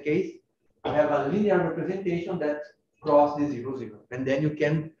most of the case, I have a linear representation that crosses the 0, 0. And then you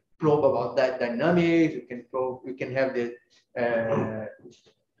can probe about that dynamics, you can have the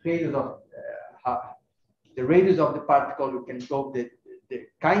radius of the particle, you can probe the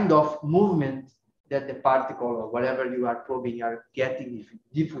kind of movement that the particle or whatever you are probing are getting, if it's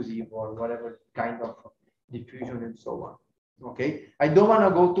diffusive or whatever kind of diffusion and so on. Okay, I don't want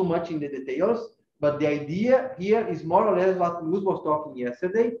to go too much in the details, but the idea here is more or less what Luz was talking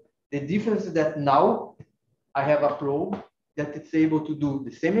yesterday. The difference is that now I have a probe that it's able to do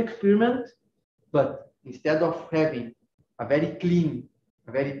the same experiment, but instead of having a very clean,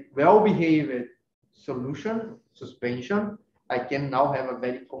 a very well-behaved solution, suspension, I can now have a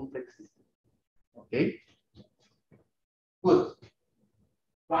very complex system. Okay. Good.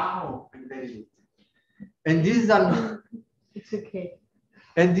 Wow, very good. And this is it's okay.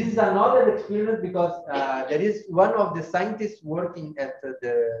 And this is another experiment because there is one of the scientists working at the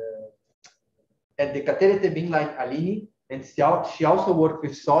Caterete beamline, Aline, and she also works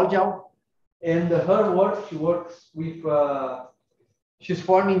with sol-gel. And her work, she works with she's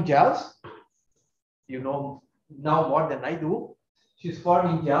forming gels. You know now more than I do. She's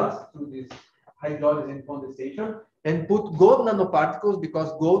forming gels through this hydrolysis and condensation, and put gold nanoparticles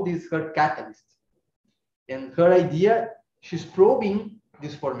because gold is her catalyst. And her idea, she's probing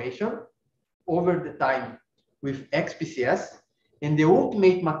this formation over the time with XPCS, and the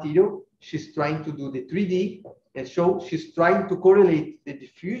ultimate material, she's trying to do the 3D And so she's trying to correlate the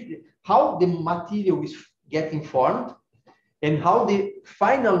diffusion, how the material is getting formed, and how the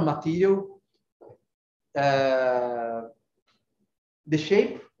final material, the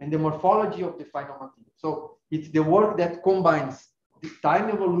shape and the morphology of the final material. So it's the work that combines the time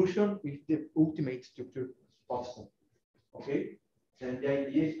evolution with the ultimate structure of something. Okay, and the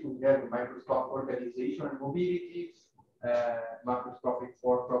idea is to have microscopic organization and mobility, macroscopic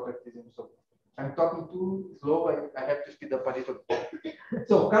for properties and so on. I'm talking too slow. I have to speed up a little bit.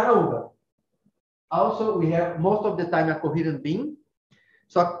 So QI. Also, we have most of the time a coherent beam.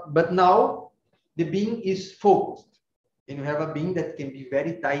 So, but now the beam is focused, and you have a beam that can be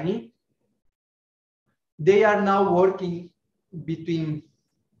very tiny. They are now working between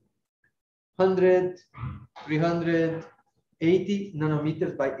 100, 380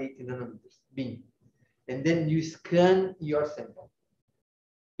 nanometers by 80 nanometers beam, and then you scan your sample.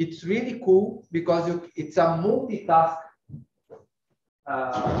 It's really cool because it's a multitask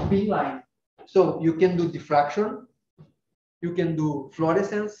beam line. So you can do diffraction, you can do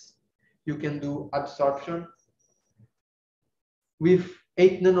fluorescence, you can do absorption with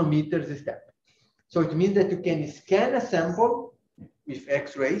 8 nanometers step. So it means that you can scan a sample with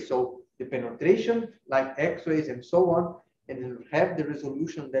X-rays, so the penetration, like X-rays and so on, and then have the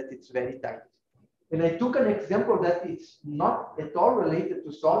resolution that it's very tight. And I took an example that it's not at all related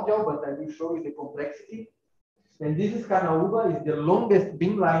to sol-gel, but I will show you the complexity. And this is QI, is the longest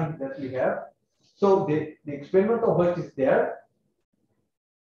beam line that we have. So the experimental hut is there.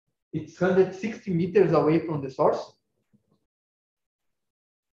 It's 160 meters away from the source.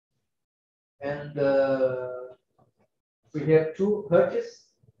 And we have two hutches.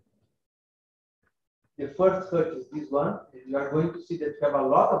 The first hutch is this one. And you are going to see that we have a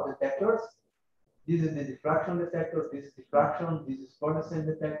lot of detectors. This is the diffraction detector, this is diffraction, this is fluorescence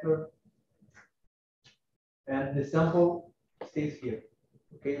detector. And the sample stays here.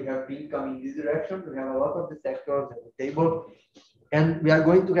 Okay, we have beam coming in this direction. We have a lot of detectors at the table. And we are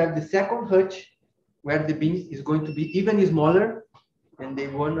going to have the second hutch where the beam is going to be even smaller. And they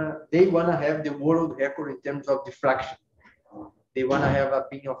wanna have the world record in terms of diffraction. They wanna have a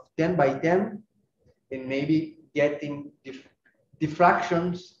beam of 10 by 10 and maybe getting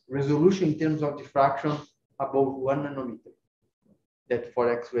diffractions, resolution in terms of diffraction above 1 nanometer. That for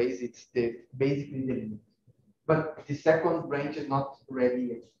X-rays, it's basically the limit. But the second branch is not ready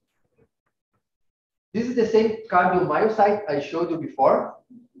yet. This is the same cardiomyocyte I showed you before.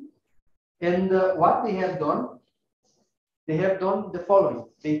 And what they have done the following.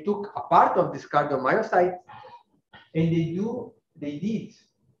 They took a part of this cardiomyocyte and they did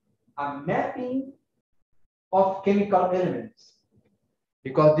a mapping of chemical elements.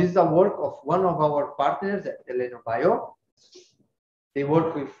 Because this is a work of one of our partners at Elena Bio. They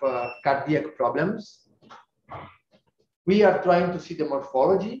work with cardiac problems. We are trying to see the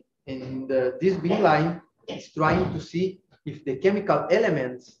morphology, and this beam line is trying to see if the chemical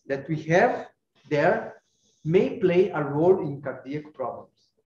elements that we have there may play a role in cardiac problems.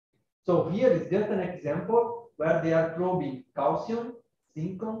 So here is just an example where they are probing calcium,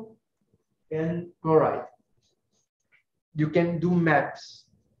 zinc, and chloride. You can do maps.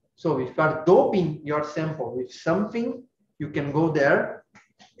 So if you are doping your sample with something, you can go there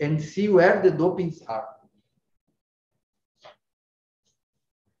and see where the dopings are.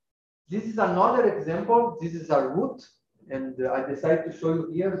 This is another example. This is a root, and I decided to show you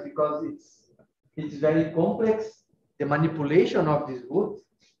here because it's very complex, the manipulation of this root.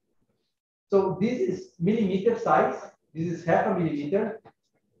 So this is millimeter size. This is 0.5 millimeter.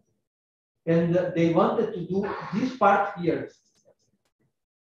 And they wanted to do this part here.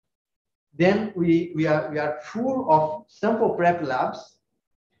 Then we are full of sample prep labs.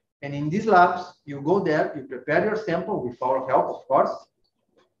 And in these labs, you go there, you prepare your sample with our help, of course.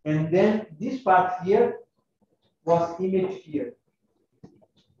 And then this part here was imaged here.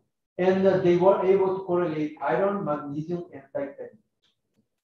 And they were able to correlate iron, magnesium, and titanium.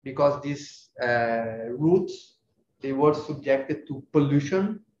 Because these roots, they were subjected to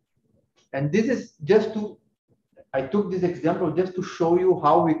pollution. And this is just I took this example just to show you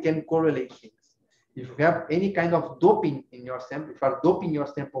how we can correlate things. If you have any kind of doping in your sample, if you are doping your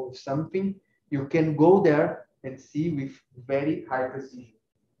sample with something, you can go there and see with very high precision.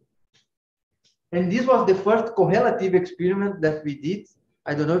 And this was the first correlative experiment that we did.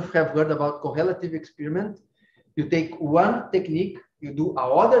 I don't know if you have heard about correlative experiment. You take one technique, you do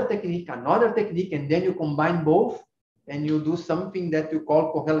another technique, and then you combine both, and you do something that you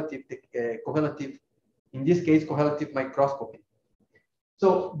call correlative, in this case, correlative microscopy.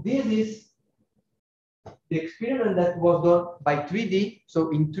 So this is the experiment that was done by 3D.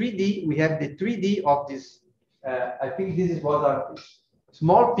 So in 3D, we have the 3D of this I think this was a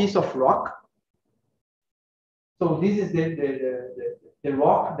small piece of rock. So this is the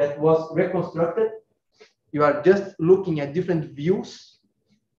rock that was reconstructed. You are just looking at different views.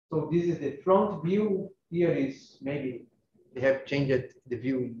 So this is the front view. Here is maybe they have changed the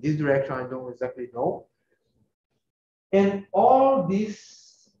view in this direction. I don't exactly know. And all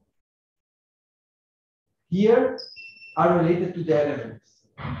these here are related to the elements.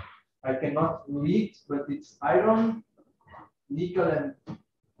 I cannot read, but it's iron, nickel, and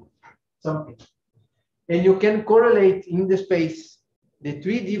something. And you can correlate in the space the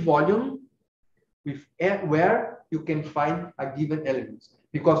 3D volume with where you can find a given element.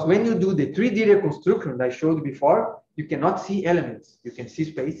 Because when you do the 3D reconstruction that I showed before, you cannot see elements. You can see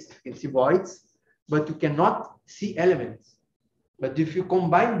space, you can see voids, but you cannot see elements. But if you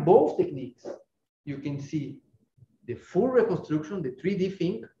combine both techniques, you can see the full reconstruction, the 3D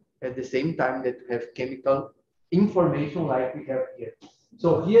thing, at the same time that you have chemical information like we have here.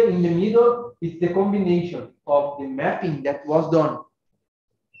 So here in the middle, it's the combination of the mapping that was done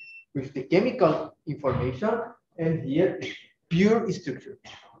with the chemical information, and here is pure structure.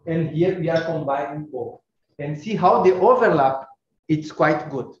 And here we are combining both. And see how the overlap, it's quite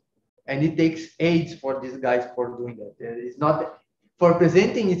good. And it takes age for these guys for doing that. It's not, for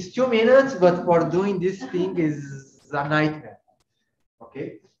presenting it's 2 minutes, but for doing this thing is a nightmare.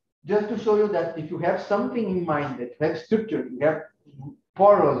 Okay? Just to show you that if you have something in mind that you have structure, you have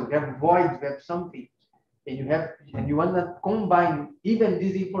porous, you have voids, you have something, and you want to combine even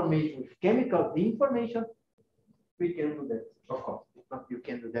this information with chemical information, we can do that. Of course, not you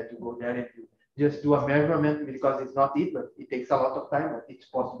can do that. You go there and you just do a measurement because it's not it, but it takes a lot of time, but it's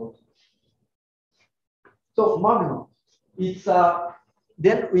possible. So Magnum, it's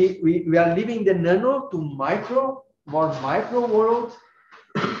then we are leaving the nano to micro, more micro world.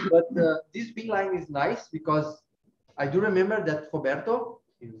 But this big line is nice because I do remember that Roberto,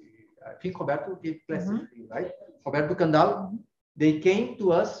 I think Roberto gave classes, right? Roberto Candal, they came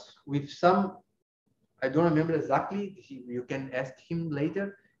to us with some, I don't remember exactly, you can ask him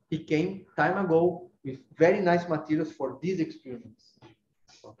later. He came time ago with very nice materials for these experiments,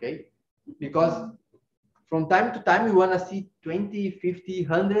 okay? Because from time to time, we want to see 20, 50,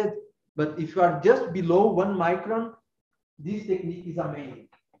 100, but if you are just below 1 micron, this technique is amazing,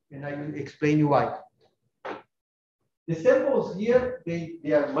 and I will explain you why. The samples here,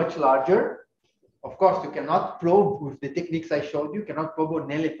 they are much larger. Of course, you cannot probe with the techniques I showed you, cannot probe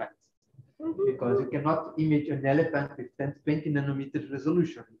an elephant, because you cannot image an elephant with 20 nanometers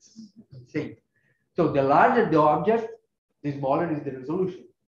resolution. It's insane. So the larger the object, the smaller is the resolution.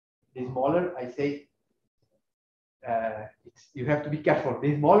 The smaller, I say, you have to be careful.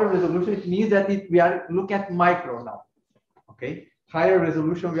 The smaller resolution, it means that we are looking at micro now. Okay, higher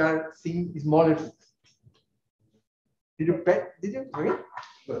resolution, we are seeing smaller things. Did you okay?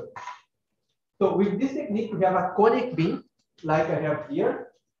 Good. So with this technique, we have a conic beam, like I have here.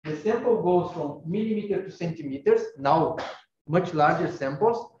 The sample goes from millimeter to centimeters, now much larger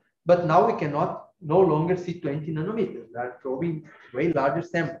samples, but now we cannot no longer see 20 nanometers. We are probing way larger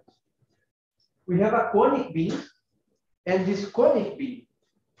samples. We have a conic beam, and this conic beam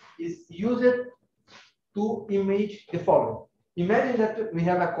is used to image the following. Imagine that we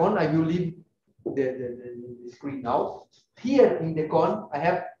have a cone. I will leave the screen now. Here in the cone, I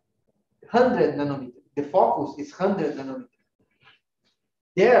have 100 nanometers. The focus is 100 nanometers.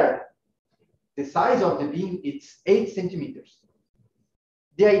 There, the size of the beam is 8 centimeters.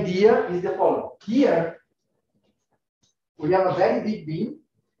 The idea is the following. Here, we have a very big beam.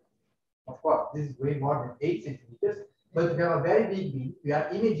 Of course, this is way more than 8 centimeters, but we have a very big beam. We are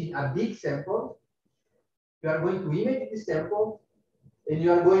imaging a big sample. You are going to image this sample, and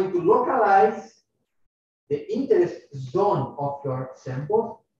you are going to localize the interest zone of your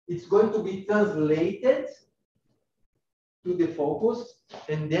sample. It's going to be translated to the focus,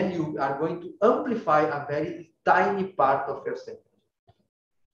 and then you are going to amplify a very tiny part of your sample.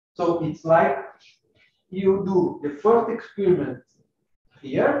 So it's like you do the first experiment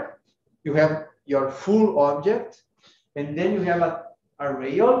here, you have your full object, and then you have a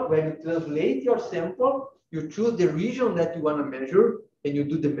rail where you translate your sample, you choose the region that you want to measure, and you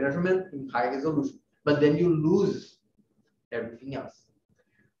do the measurement in high resolution. But then you lose everything else.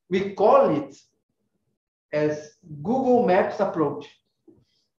 We call it as Google Maps approach.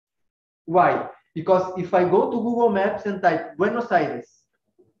 Why? Because if I go to Google Maps and type Buenos Aires,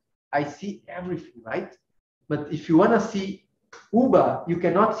 I see everything, right? But if you want to see Uba, you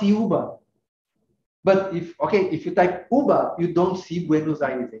cannot see Uba. But if you type Uba, you don't see Buenos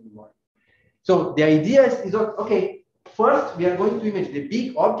Aires anymore. So the idea is okay, first, we are going to image the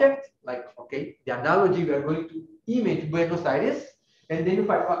big object, like, okay, the analogy, we are going to image Buenos Aires, and then you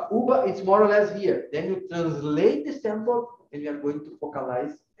find Uba, it's more or less here. Then you translate the sample, and we are going to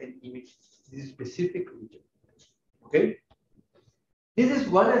focalize and image this specific region. Okay? This is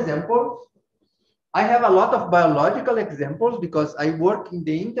one example. I have a lot of biological examples because I work in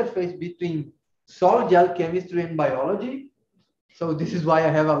the interface between sol gel chemistry and biology. So this is why I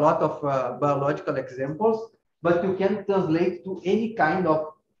have a lot of biological examples, but you can translate to any kind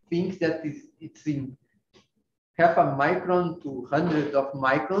of things that it's in half a micron to hundreds of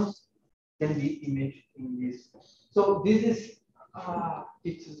microns can be imaged in this. So this is,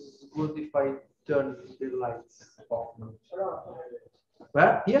 it's good if I turn the lights off now.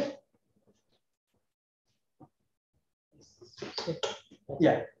 Where? Here?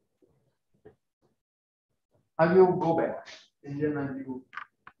 Yeah. I will go back and then I will,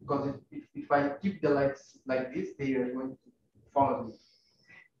 because if I keep the lights like this, they are going to follow me,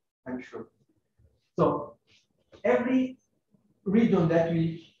 I'm sure. So every region that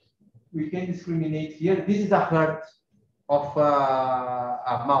we can discriminate here, this is a heart of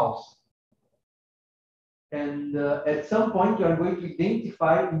a mouse. And at some point, you are going to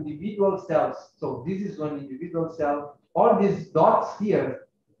identify individual cells. So this is one individual cell. All these dots here,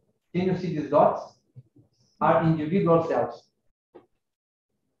 can you see these dots? Are individual cells.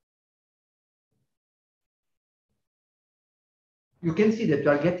 You can see that you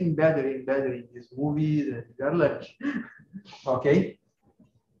are getting better and better in these movies and you are lucky. Okay.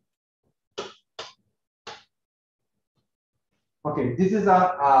 Okay, this is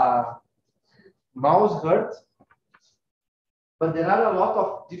a mouse heart, but there are a lot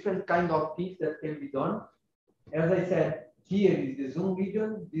of different kind of things that can be done. As I said, here is the zoom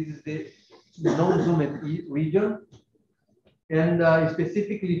region. This is the non-zoomed region. And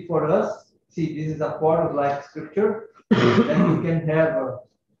specifically for us, see, this is a porous-like structure. Then you can have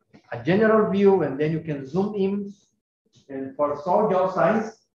a general view, and then you can zoom in. And for sol gel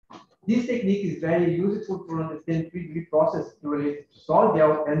science, this technique is very useful to understand 3D process related to sol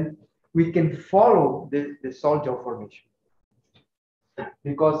gel, and we can follow the sol gel formation.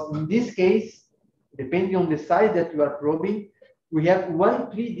 Because in this case, depending on the size that you are probing, we have 1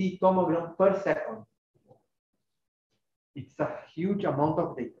 3D tomogram per second. It's a huge amount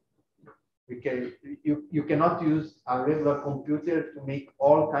of data. You cannot use a regular computer to make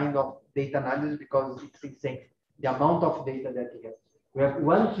all kind of data analysis because it's insane. The amount of data that we have. We have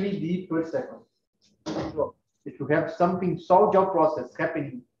 1 3D per second. So if you have something sol gel process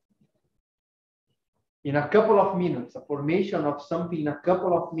happening in a couple of minutes, a formation of something in a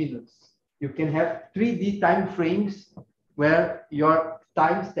couple of minutes, you can have 3D time frames where your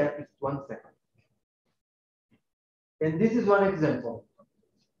time step is 1 second. And this is one example.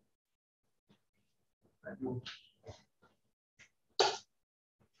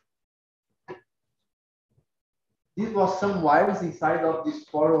 This was some wires inside of this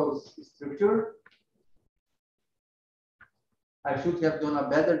porous structure. I should have done a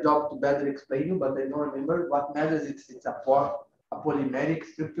better job to better explain you, but I don't remember. What matters is it's a polymeric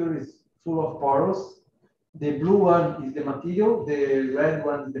structure, is full of pores. The blue one is the material, the red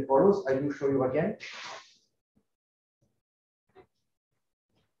one is the porous. I will show you again.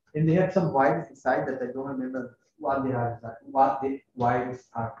 And they have some wires inside that I don't remember what they are, what the wires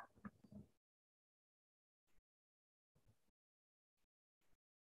are.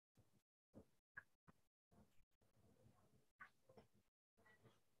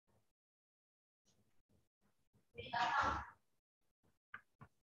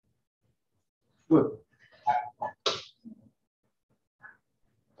 Good.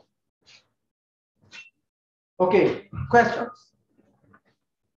 Okay, questions?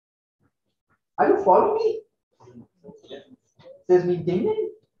 Are you following me? Vocês me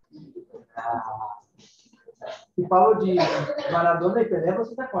entendem? Se falo de Maradona e Pelé,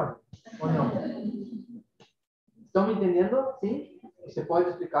 você está fora. Ou não? Estão me entendendo? Sim? Você pode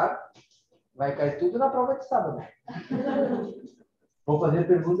explicar? Vai cair tudo na prova de sábado. Vou fazer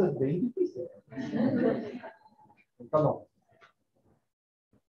perguntas bem difíceis. Tá bom.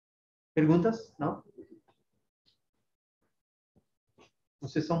 Perguntas? Não?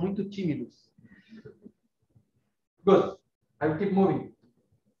 Vocês são muito tímidos. Good. I will keep moving.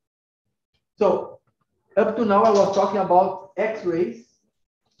 So, up to now I was talking about X-rays.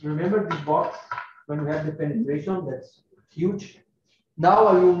 Remember this box when you have the penetration? That's huge. Now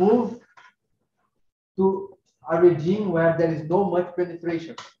I will move to a regime where there is no much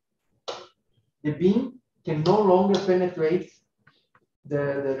penetration. The beam can no longer penetrate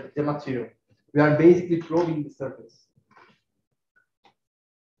the material. We are basically probing the surface.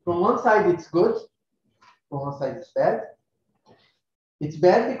 From one side, it's good from one side is bad. It's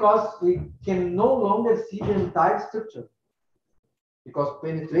bad because we can no longer see the entire structure because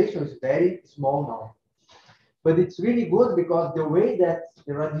penetration is very small now. But it's really good because the way that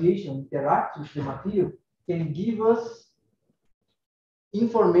the radiation interacts with the material can give us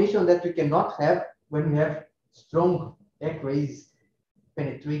information that we cannot have when we have strong X-rays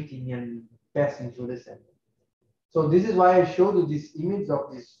penetrating and passing through the sample. So this is why I showed you this image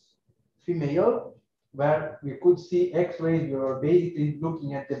of this female where we could see X-rays. We were basically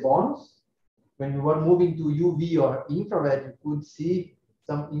looking at the bones. When we were moving to UV or infrared, we could see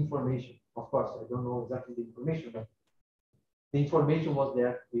some information. Of course, I don't know exactly the information, but the information was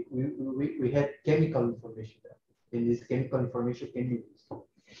there. We had chemical information there, and this chemical information can be used.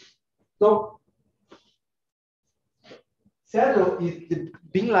 So, Sala is the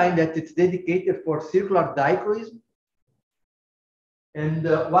beam line that it's dedicated for circular dichroism. And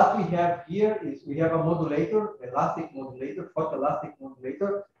what we have here is we have a modulator, elastic modulator, photoelastic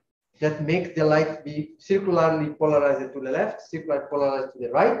modulator, that makes the light be circularly polarized to the left, circularly polarized to the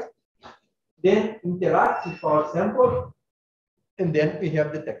right, then interacts with our sample, and then we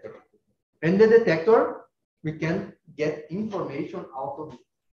have detector. And the detector, we can get information out of it.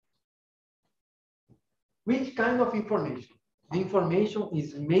 Which kind of information? The information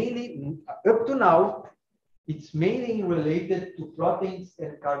is mainly, up to now, it's mainly related to proteins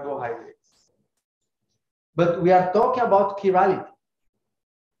and carbohydrates. But we are talking about chirality.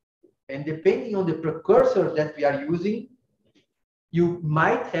 And depending on the precursor that we are using, you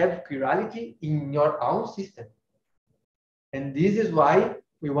might have chirality in your own system. And this is why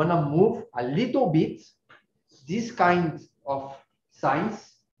we want to move a little bit this kind of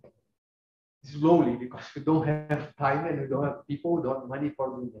science slowly, because we don't have time and we don't have people, we don't have money for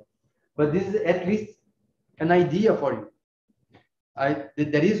doing that. But this is at least an idea for you.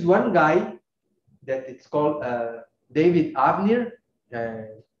 There is one guy that it's called David Avner.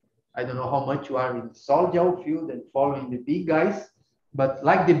 I don't know how much you are in the sol gel field and following the big guys, but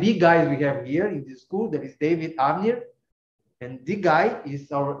like the big guys we have here in this school, there is David Avner, and the guy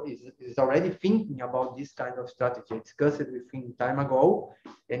is already thinking about this kind of strategy. I discussed it with him time ago,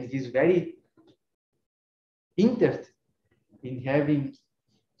 and he's very interested in having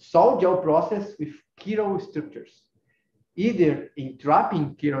sol gel process with chiral structures, either in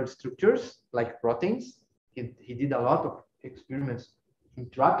trapping chiral structures like proteins. He did a lot of experiments in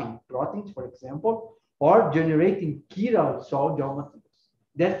trapping proteins, for example, or generating chiral sol gel materials.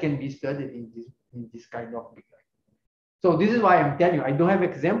 That can be studied in this kind of big line. So this is why I'm telling you, I don't have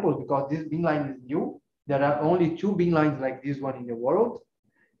examples because this beam line is new. There are only 2 beam lines like this one in the world,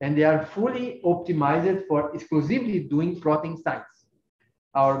 and they are fully optimized for exclusively doing protein science.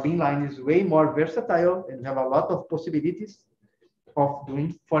 Our beam line is way more versatile and have a lot of possibilities of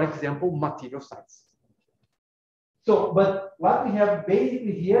doing, for example, material science. So, but what we have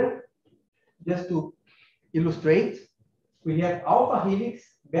basically here, just to illustrate, we have alpha helix,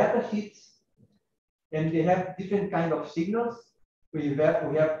 beta sheets, and they have different kind of signals. We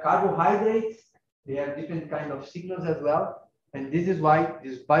have carbohydrates, they have different kind of signals as well. And this is why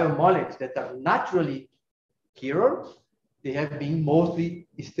these biomolecules that are naturally chiral, they have been mostly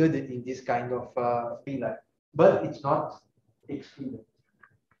studied in this kind of beam line, but it's not excluded.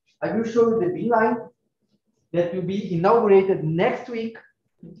 I will show you the beam line that will be inaugurated next week.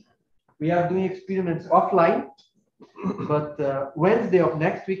 We are doing experiments offline, but Wednesday of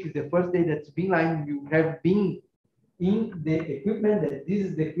next week is the first day that beam line you have been in the equipment. That this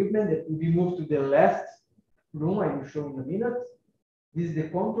is the equipment that will be moved to the last room. I will show in a minute. This is the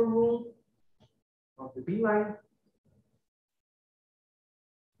control room of the beam line,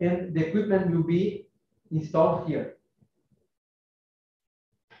 and the equipment will be installed here.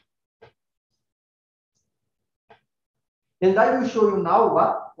 And I will show you now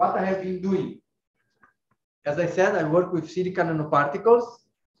what I have been doing. As I said, I work with silica nanoparticles,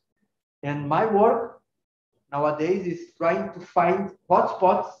 and my work nowadays is trying to find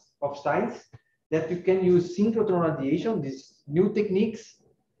hotspots of science that you can use synchrotron radiation, these new techniques.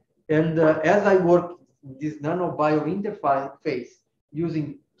 And as I work in this nanobiointerface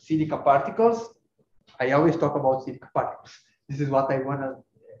using silica particles, I always talk about silica particles. This is what I wanna,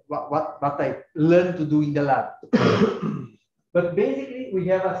 what I learned to do in the lab. But basically, we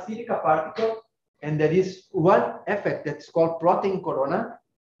have a silica particle, and there is one effect that's called protein corona.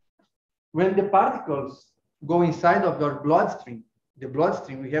 When the particles go inside of your bloodstream,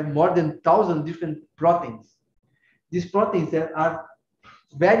 we have more than 1,000 different proteins. These proteins are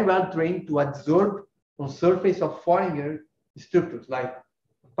very well trained to absorb on surface of foreign structures like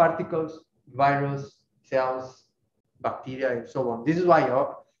particles, virus, cells, bacteria, and so on. This is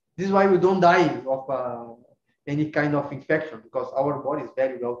This is why we don't die of any kind of infection, because our body is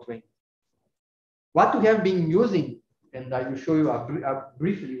very well trained. What we have been using, and I will show you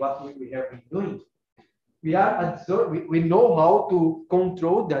briefly what we have been doing. We know how to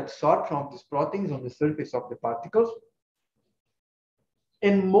control the absorption of these proteins on the surface of the particles.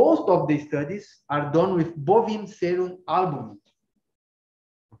 And most of the studies are done with bovine serum albumin.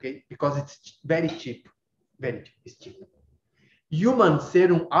 Okay, because it's very cheap. It's cheap. Human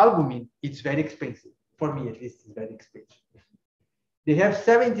serum albumin, it's very expensive. For me, at least, it's very expensive. They have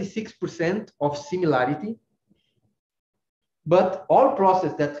 76% of similarity, but all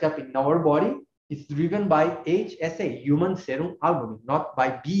process that happen in our body is driven by HSA, human serum albumin, not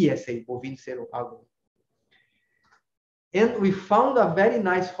by BSA, bovine serum albumin. And we found a very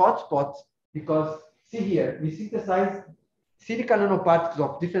nice hotspot because, see here, we synthesize silica nanoparticles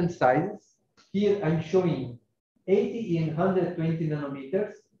of different sizes. Here I'm showing 80 in 120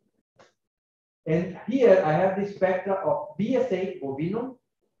 nanometers. And here I have the spectra of BSA bovinum,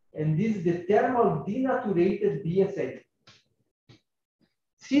 and this is the thermal denaturated BSA.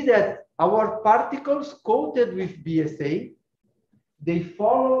 See that our particles coated with BSA, they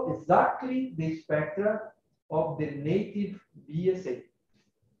follow exactly the spectra of the native BSA.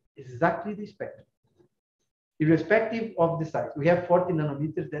 Exactly the spectrum. Irrespective of the size. We have 40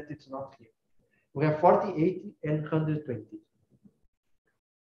 nanometers, that it's not here. We have 40, 80, and 120.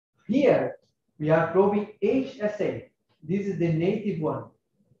 Here, we are probing HSA. This is the native one.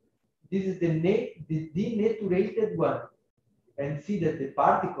 This is the denaturated one. And see that the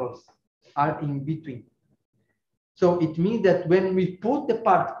particles are in between. So it means that when we put the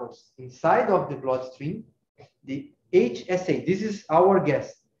particles inside of the bloodstream, the HSA, this is our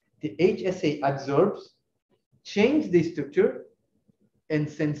guess, the HSA absorbs, change the structure, and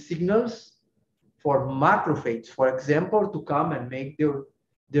sends signals for macrophages, for example, to come and make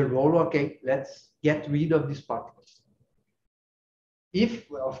the role, okay, let's get rid of these particles. If,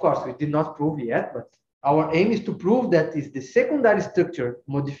 well, of course, we did not prove yet, but our aim is to prove that is the secondary structure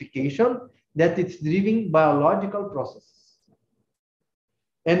modification that it's driving biological processes.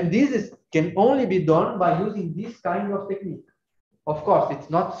 And this can only be done by using this kind of technique. Of course, it's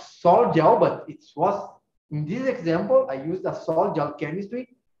not sol gel, but it was, in this example, I used a sol gel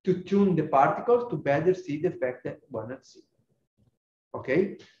chemistry to tune the particles to better see the effect that we wanted to see.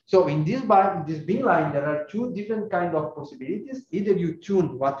 Okay, so in this beam line, there are two different kinds of possibilities. Either you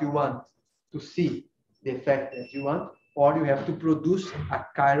tune what you want to see the effect that you want, or you have to produce a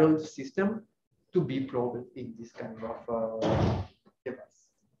chiral system to be probed in this kind of device.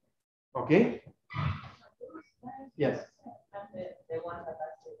 Okay? Yes. The one that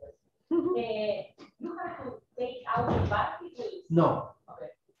you have to take out the particles? No. Okay.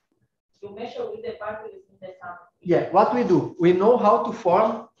 You measure with the particles in the sample. Yeah, what we do, we know how to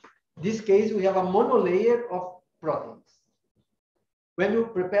form, in this case, we have a monolayer of proteins. When you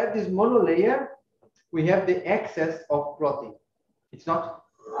prepare this monolayer, we have the excess of protein. It's not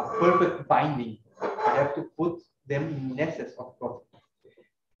a perfect binding. I have to put them in excess of protein.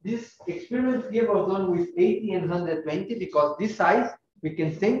 This experiment here was done with 80 and 120 because this size we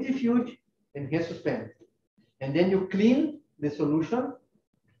can centrifuge and resuspend. And then you clean the solution,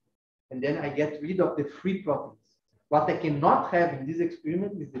 and then I get rid of the free proteins. What I cannot have in this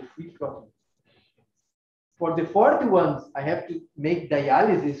experiment is the free proteins. For the 40 ones, I have to make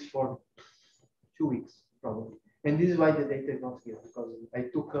dialysis for 2 weeks, probably. And this is why the data is not here, because I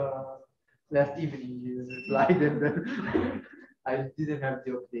took last evening this slide and then I didn't have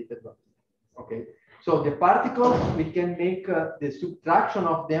the updated one. Okay, so the particles, we can make the subtraction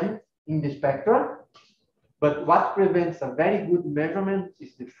of them in the spectrum, but what prevents a very good measurement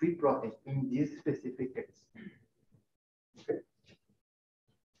is the free protein in this specific case. Okay.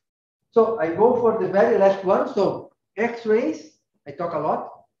 So I go for the very last one. So X-rays, I talk a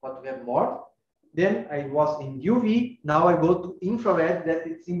lot, but we have more. Then I was in UV. Now I go to infrared, that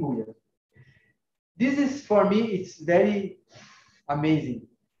it's in Boolean. This is, for me, it's very amazing.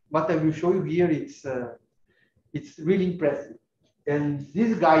 What I will show you here, it's really impressive. And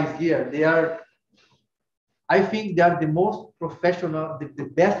these guys here, they are, I think they are the most professional, the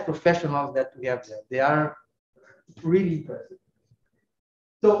best professionals that we have there. They are really impressive.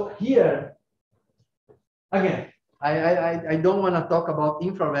 So here, again, I don't want to talk about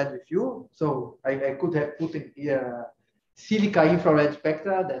infrared with you. So I could have put in here silica infrared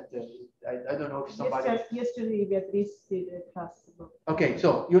spectra that I don't know if somebody. Yesterday, Beatriz did a class. Okay,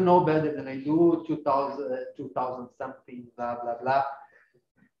 so you know better than I do, 2000 something, blah, blah, blah.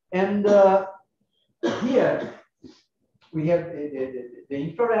 And here we have the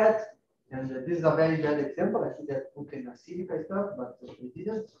infrared, and this is a very bad example. I should have put in a silica stuff, but we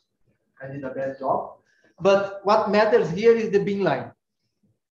didn't. I did a bad job. But what matters here is the beam line.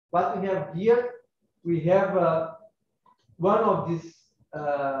 What we have here, we have one of these,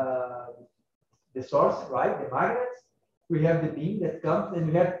 the source, right, the magnets. We have the beam that comes, and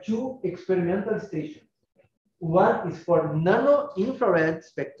we have two experimental stations. One is for nano-infrared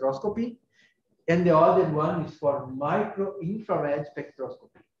spectroscopy, and the other one is for micro-infrared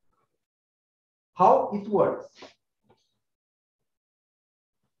spectroscopy. How it works?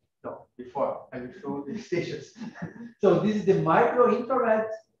 No, before I will show the stations. So this is the micro-infrared.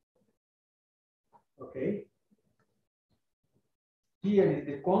 Okay. Here is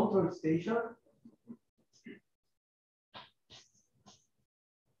the control station.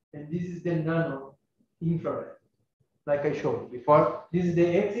 And this is the nano-infrared, like I showed before. This is the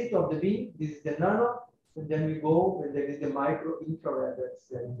exit of the beam. This is the nano. And then we go, and there is the micro-infrared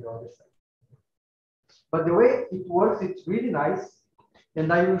that's on the other side. But the way it works, it's really nice.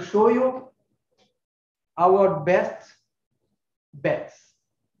 And I will show you our best bets.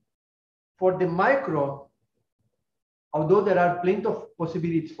 For the micro, although there are plenty of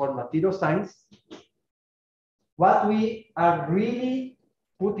possibilities for material science, what we are really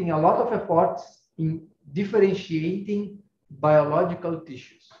putting a lot of efforts in differentiating biological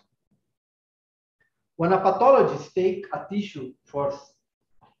tissues. When a pathologist takes a tissue for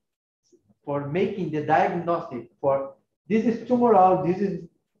making the diagnostic for this is tumoral, this is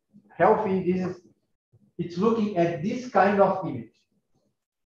healthy, it's looking at this kind of image.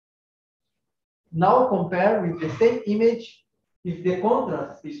 Now compare with the same image if the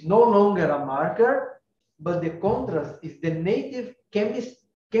contrast is no longer a marker, but the contrast is the native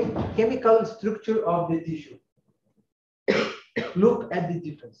chemical structure of the tissue. Look at the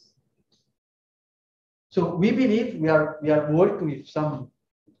difference. So we believe we are working with some.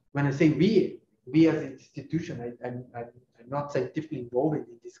 When I say we as an institution, I'm not scientifically involved in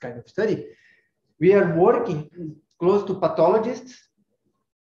this kind of study. We are working close to pathologists,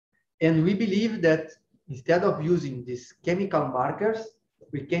 and we believe that instead of using these chemical markers,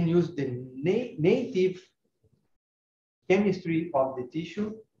 we can use the native chemistry of the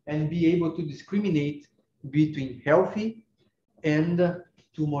tissue and be able to discriminate between healthy and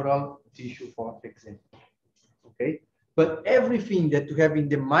tumoral tissue, for example. Okay, but everything that you have in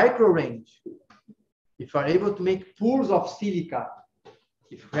the micro range, if you are able to make pools of silica,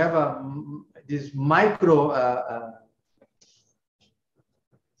 if you have this micro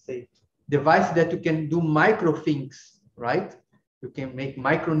say device that you can do micro things, right? You can make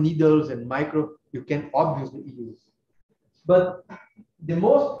micro needles and you can obviously use. But the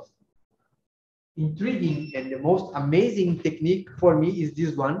most intriguing and the most amazing technique for me is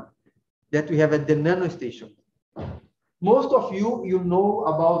this one that we have at the nano station. Most of you know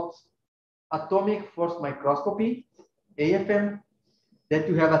about atomic force microscopy, AFM, that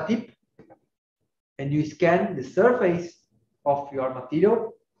you have a tip and you scan the surface of your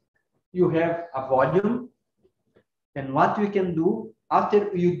material. You have a volume, and what we can do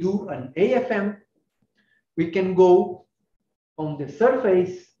after you do an AFM, we can go on the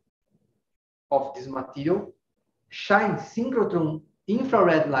surface of this material, shine synchrotron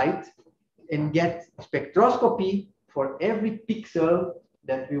infrared light, and get spectroscopy for every pixel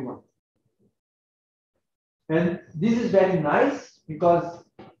that we want. And this is very nice because,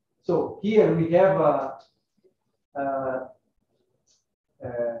 so here we have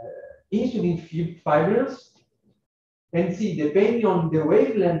insulin fibrils, and see, depending on the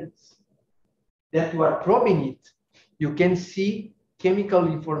wavelengths that you are probing it, you can see chemical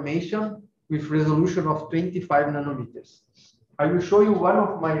information with resolution of 25 nanometers. I will show you one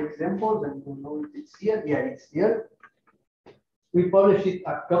of my examples, and you know if it's here. Yeah, it's here. We published it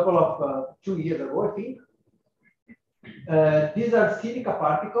a couple of 2 years ago, I think. These are silica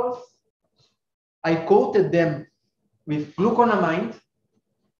particles. I coated them with gluconamide,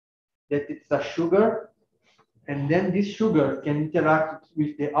 that it's a sugar, and then this sugar can interact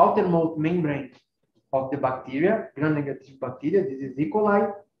with the outermost membrane of the bacteria, gram-negative bacteria. This is E.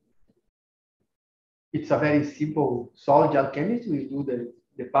 coli. It's a very simple solid gel chemistry. We do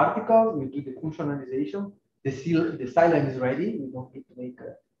the particles, we do the functionalization. The silane is ready. We don't need to make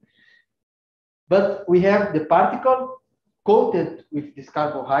it. But we have the particle coated with this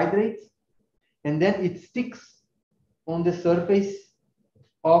carbohydrates, and then it sticks on the surface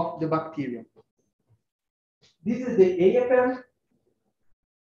of the bacteria. This is the AFM,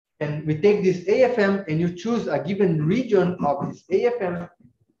 and we take this AFM and you choose a given region of this AFM,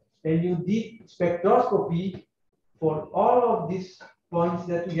 and you did spectroscopy for all of these points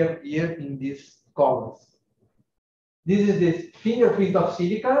that we have here in these columns. This is the fingerprint of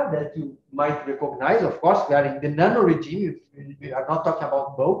silica that you might recognize. Of course, we are in the nano regime. We are not talking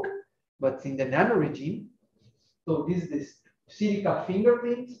about bulk, but in the nano regime. So this is the silica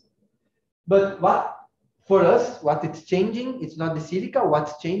fingerprint. But what for us, what it's changing, it's not the silica.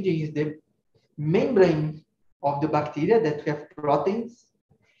 What's changing is the membrane of the bacteria that have proteins.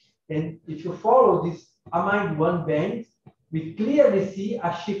 And if you follow this amide 1 band, we clearly see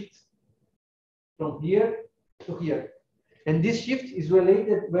a shift from here to here. And this shift is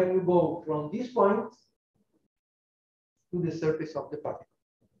related when we go from this point to the surface of the particle.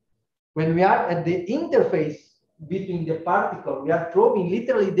 When we are at the interface between the particle, we are probing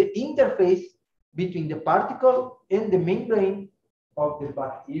literally the interface between the particle and the membrane of the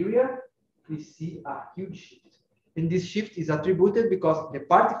bacteria, we see a huge shift. And this shift is attributed because the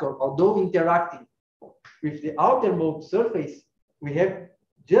particle, although interacting with the outermost surface, we have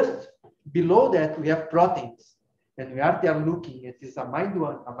just below that, we have proteins. And we are there looking at this amide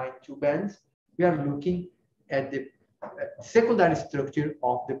 1, amide 2 bands. We are looking at the secondary structure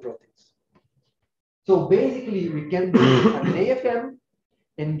of the proteins. So basically, we can do an AFM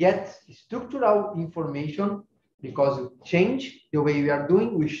and get structural information because you change the way we are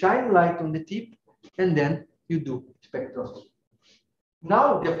doing, we shine light on the tip, and then you do spectroscopy.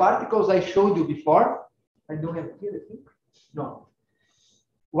 Now, the particles I showed you before, I don't have here, I think. No.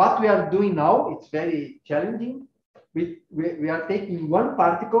 What we are doing now, it's very challenging. We are taking one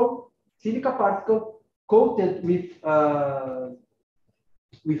particle, silica particle, coated with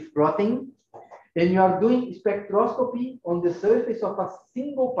protein, and you are doing spectroscopy on the surface of a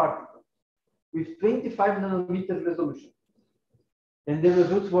single particle with 25 nanometers resolution. And the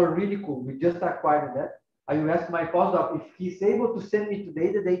results were really cool. We just acquired that. I will ask my postdoc if he's able to send me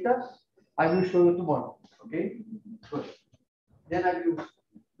today the data. I will show you tomorrow. Okay? Good. Then I will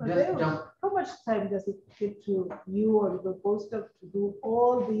just jump. How much time does it take to you or the postdoc to do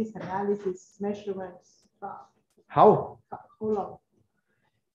all these analysis, measurements? How? How long?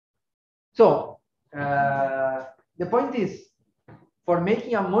 So, the point is, for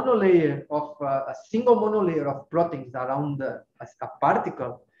making a monolayer of a single monolayer of proteins around a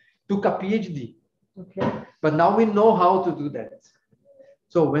particle, took a PhD. Okay. But now we know how to do that.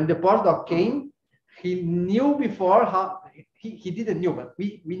 So when the postdoc came, he knew before how, he didn't know, but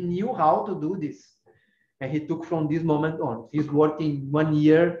we knew how to do this. And he took from this moment on. He's working 1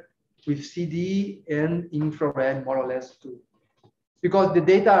 year with CD and infrared, more or less, too. Because the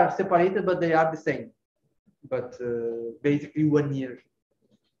data are separated, but they are the same. But basically 1 year.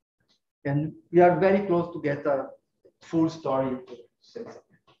 And we are very close to get a full story.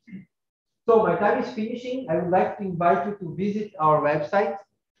 So my time is finishing. I would like to invite you to visit our website.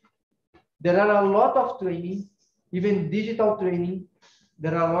 There are a lot of training, even digital training.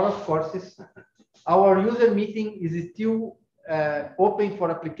 There are a lot of courses. Our user meeting is still open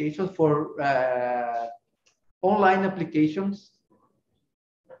for applications, for online applications.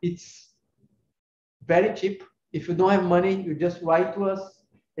 It's very cheap. If you don't have money, you just write to us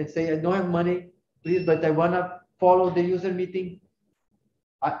and say, I don't have money, please, but I want to follow the user meeting.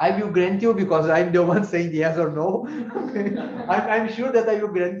 I will grant you because I'm the one saying yes or no. I'm sure that I will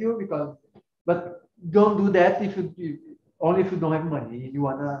grant you because, but don't do that if you only if you don't have money and you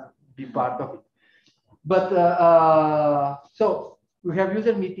want to be part of it. But so we have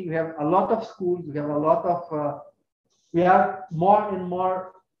user meeting, we have a lot of schools, we have a lot of, we are more and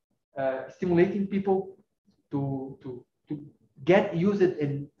more stimulating people to get used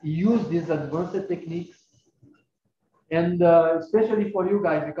and use these advanced techniques. And especially for you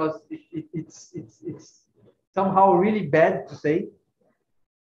guys, because it's somehow really bad to say,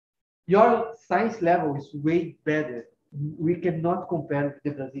 your science level is way better. We cannot compare with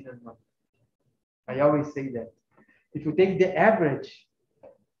the Brazilian one. I always say that. If you take the average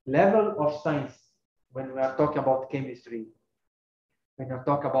level of science, when we are talking about chemistry, when you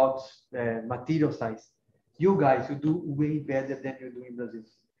talk about material science, you guys, you do way better than you do in Brazil.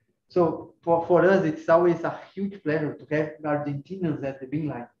 So for us, it's always a huge pleasure to have Argentinians at the beam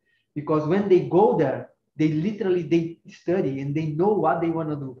line, because when they go there, they literally, they study and they know what they want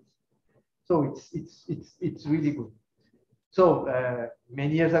to do. So it's really good. So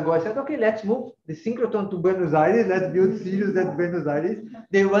many years ago, I said, okay, let's move the synchrotron to Buenos Aires. Let's build Sirius at Buenos Aires.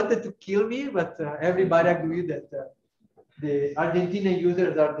 They wanted to kill me, but everybody agreed that the Argentinian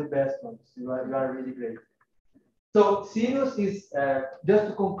users are the best ones. You are really great. So Sirius is, just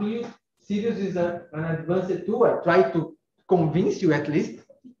to conclude, Sirius is an advanced tool. I try to convince you at least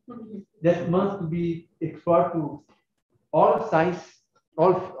that must be explored to all science,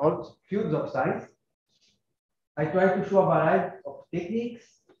 all fields of science. I try to show a variety of techniques,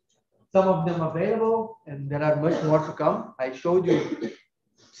 some of them available, and there are much more to come. I showed you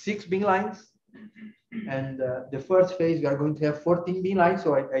 6 beam lines. And the first phase, we are going to have 14 bin lines,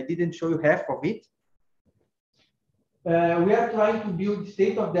 so I didn't show you half of it. We are trying to build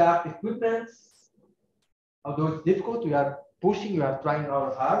state-of-the-art equipment. Although it's difficult, we are pushing, we are trying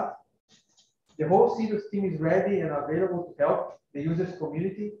our hard. The whole Sirius team is ready and available to help the users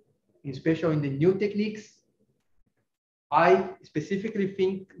community, especially in the new techniques. I specifically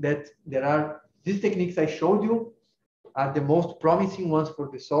think that these techniques I showed you are the most promising ones for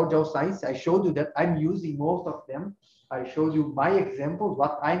the social science. I showed you that I'm using most of them. I showed you my examples,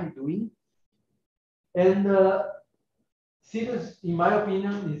 what I'm doing. And Sirius, in my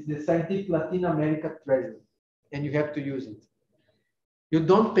opinion, is the scientific Latin America treasure, and you have to use it. You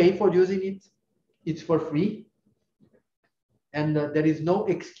don't pay for using it. It's for free. And there is no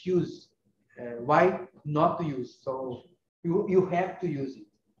excuse why not to use. So you have to use it.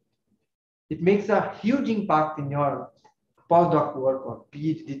 It makes a huge impact in your postdoc work or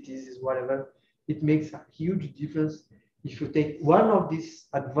PhD thesis, whatever. It makes a huge difference if you take one of these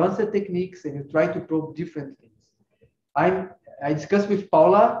advanced techniques and you try to probe different things. I discussed with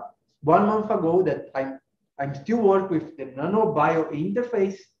Paula 1 month ago that I'm still working with the nanobio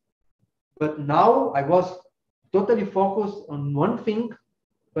interface, but now I was totally focused on one thing,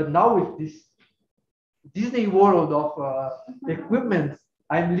 but now with this Disney world of equipment,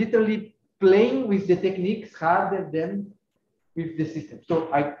 I'm literally playing with the techniques harder than with the system.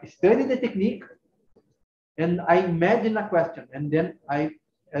 So I study the technique and I imagine a question, and then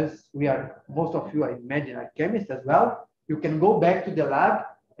as we are, most of you, I imagine, are chemists as well, you can go back to the lab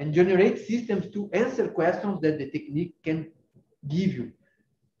and generate systems to answer questions that the technique can give you.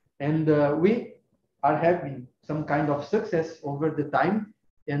 And we are having some kind of success over the time.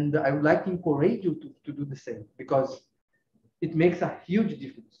 And I would like to encourage you to do the same, because it makes a huge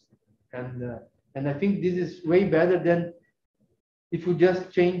difference. And I think this is way better than if you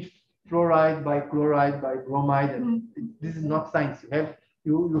just change fluoride by chloride by bromide. And this is not science.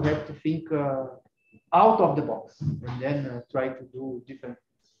 You have to think out of the box and then try to do different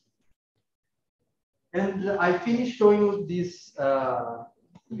things. And I finished showing you this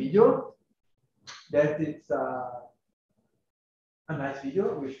video. That it's a nice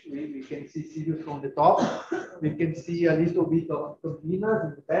video, which we can see Sirius from the top. We can see a little bit of Campinas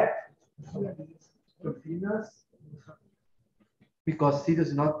in the back. Campinas. Because Sirius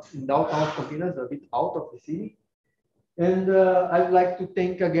is not in downtown Campinas, a bit out of the city. And I'd like to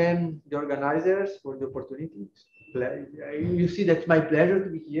thank again the organizers for the opportunity. You see, that's my pleasure to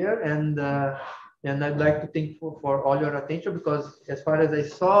be here, and I'd like to thank for all your attention, because as far as I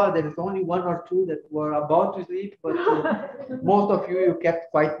saw, there is only 1 or 2 that were about to sleep, but most of you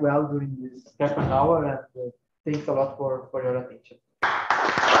kept quite well during this half an hour, and thanks a lot for your attention.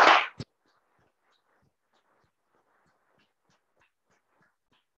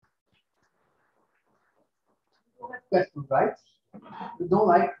 Questions, right? You don't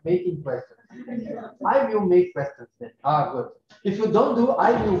like making questions. I will make questions then. Good. If you don't do,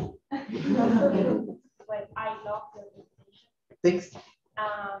 I will. Well, I love the presentation. Thanks.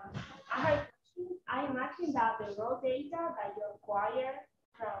 I imagine that the raw data that you acquire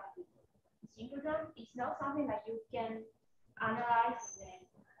from synchrotron is not something that you can analyze in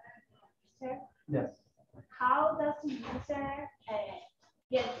the user. Yes. How does the user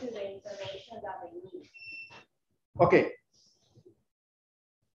get to the information that they need? Okay.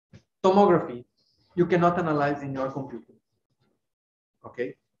 Tomography, you cannot analyze in your computer.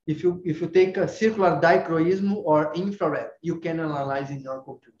 Okay. If you take a circular dichroism or infrared, you can analyze in your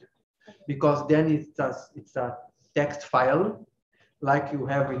computer, because then it's a text file like you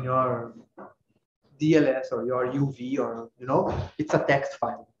have in your DLS or your UV, or it's a text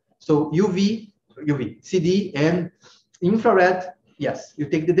file. So UV, CD, and infrared. Yes, you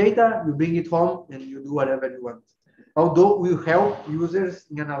take the data, you bring it home, and you do whatever you want. Although we help users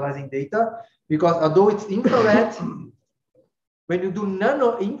in analyzing data, because although it's infrared, when you do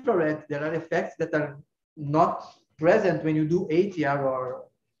nano infrared, there are effects that are not present when you do ATR or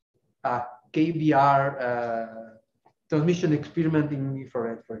KBR transmission experiment in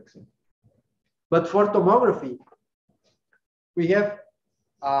infrared, for example. But for tomography, we have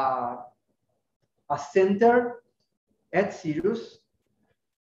a center at Sirius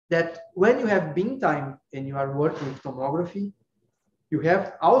that when you have beam time and you are working with tomography, you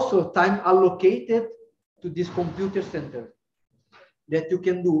have also time allocated to this computer center that you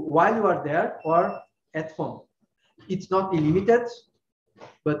can do while you are there or at home. It's not unlimited,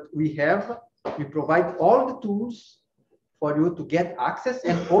 but we provide all the tools for you to get access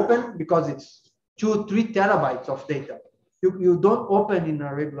and open, because it's 2-3 terabytes of data. You don't open in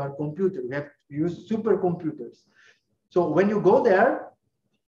a regular computer. You have to use supercomputers. So when you go there,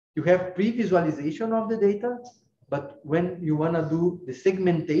 You have pre-visualization of the data, but when you want to do the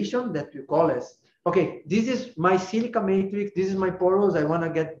segmentation that we call as, okay, this is my silica matrix, this is my porous, I want to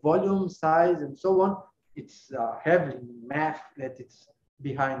get volume, size, and so on. It's heavy math that it's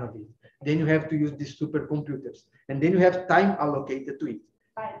behind of it. Then you have to use these supercomputers, and then you have time allocated to it.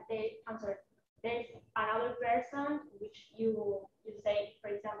 But I'm sorry, there's another person which you say, for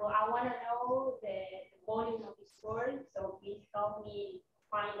example, I want to know the volume of this word, so please help me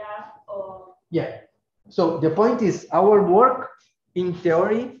find out. Or yeah. So the point is, our work in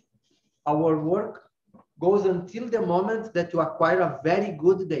theory, our work goes until the moment that you acquire a very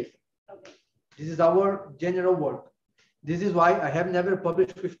good data. okay. This is our general work. This is why I have never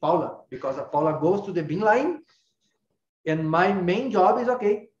published with Paula, because Paula goes to the bin line, and my main job is,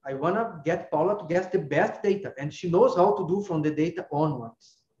 okay, I want to get Paula to get the best data, and she knows how to do from the data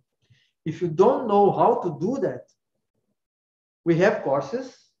onwards. If you don't know how to do that, we have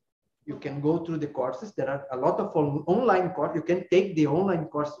courses. You can go through the courses. There are a lot of online courses. You can take the online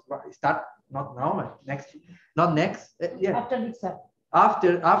course. Start not now, next, not next. Yeah. After the exam.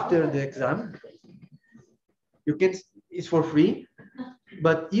 After the exam, you can. It's for free.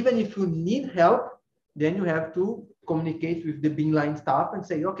 But even if you need help, then you have to communicate with the binline staff and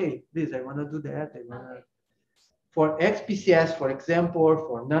say, okay, this I want to do that. I want to. For XPCS, for example, or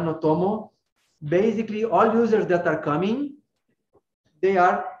for Nanotomo, basically all users that are coming, they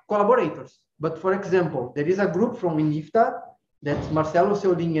are collaborators. But for example, there is a group from INIFTA, that's Marcelo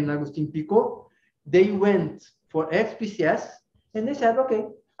Seulin and Agustin Pico. They went for XPCS and they said, okay,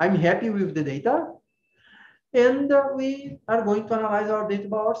 I'm happy with the data, and we are going to analyze our data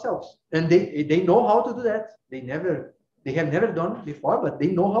by ourselves. And they know how to do that. They have never done before, but they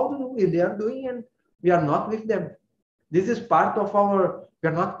know how to do it. They are doing, and we are not with them. This is part of our, we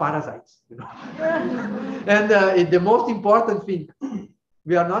are not parasites, you know. And the most important thing,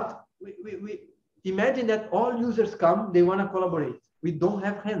 we are not, we imagine that all users come, they want to collaborate. We don't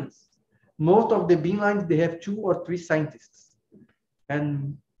have hands. Most of the bin lines, they have 2 or 3 scientists.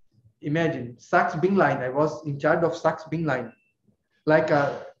 And imagine, Sachs bin line, I was in charge of Sachs bin line, like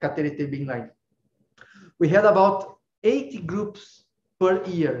a Caterete bin line. We had about 80 groups per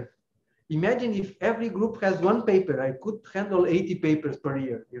year. Imagine if every group has 1 paper, I could handle 80 papers per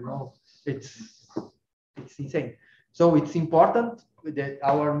year, you know, it's insane. So it's important that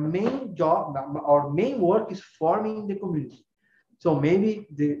our main job, our main work is forming the community. So maybe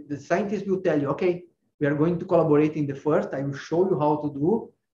the scientists will tell you, okay, we are going to collaborate in the first, I will show you how to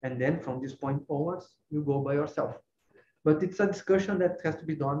do, and then from this point onwards, you go by yourself. But it's a discussion that has to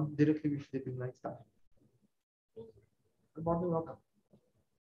be done directly with the binline staff. You're more than welcome.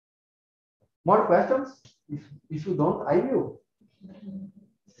 More questions? If you don't, I will.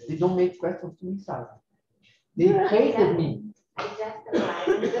 They don't make questions to me, Sala. They hated me.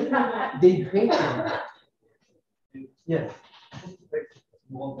 They hated me. Yes.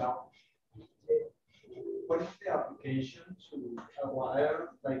 Small doubt. What is the application to acquire,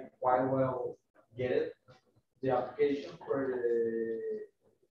 like, why will get it? The application for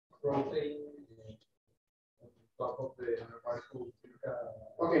the protein on top of the nanoparticle.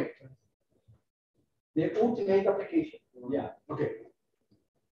 Okay. The ultimate application. Yeah. Okay.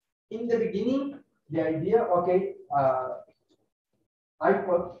 In the beginning, the idea, okay, now I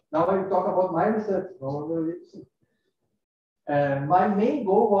will talk about my research. My main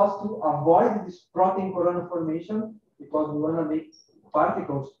goal was to avoid this protein corona formation, because we want to make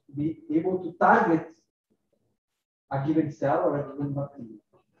particles be able to target a given cell or a given bacteria.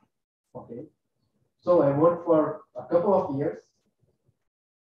 Okay. So I worked for a couple of years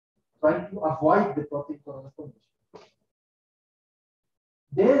trying to avoid the protein corona formation.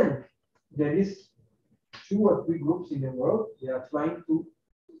 Then there is 2 or 3 groups in the world. They are trying to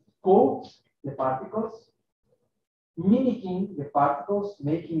coat the particles, mimicking the particles,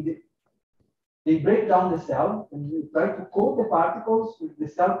 they break down the cell and they try to coat the particles with the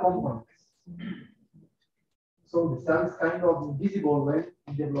cell components. So the cell is kind of invisible when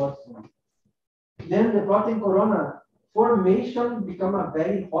in the bloodstream. Then the protein corona formation become a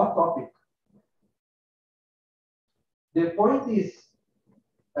very hot topic. The point is,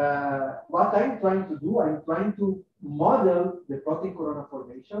 what I'm trying to do, I'm trying to model the protein corona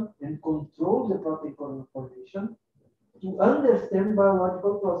formation and control the protein corona formation to understand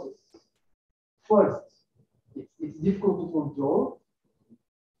biological processes. First, it's difficult to control.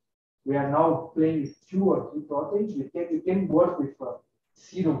 We are now playing with 2 or 3 proteins. We can work with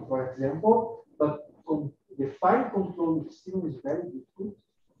serum, for example, but the fine control with serum is very difficult.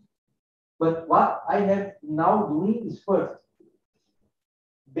 But what I have now doing is first,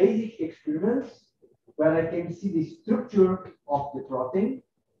 basic experiments where I can see the structure of the protein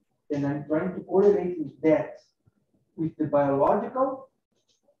and I'm trying to correlate that with the biological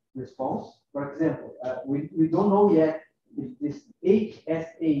response. For example, we don't know yet if this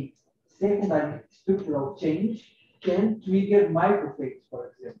HSA secondary structural change can trigger microphages,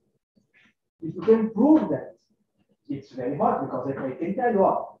 for example. If you can prove that, it's very hard because I can tell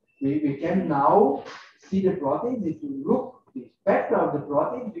you, we can now see the proteins. If you look the spectra of the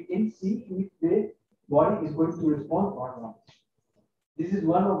proteins, we can see if the body is going to respond or not. This is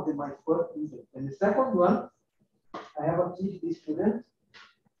one of my first reasons. And the second one, I have a PhD student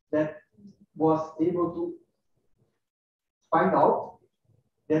that was able to find out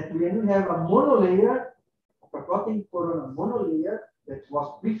that when you have a monolayer, a protein codon monolayer that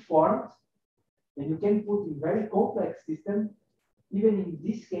was preformed, and you can put in very complex system, even in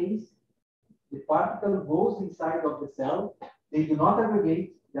this case, the particle goes inside of the cell. They do not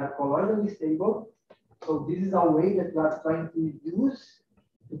aggregate. They are colloidally stable. So this is a way that we are trying to use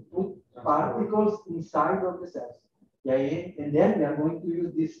to put particles inside of the cells. Yeah, and then we are going to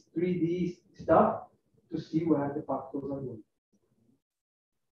use this 3D stuff to see where the particles are going.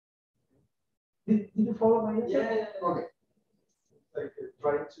 Did you follow my answer? Yeah. Okay. Like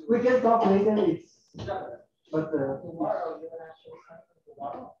trying to. We can talk later. It's but Tomorrow you're gonna show something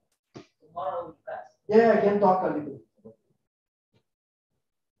tomorrow. Tomorrow we class. yeah, I can talk a little.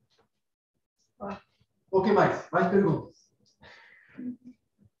 Ok, mais perguntas.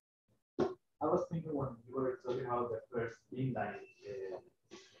 I was thinking when you were talking about the first inline,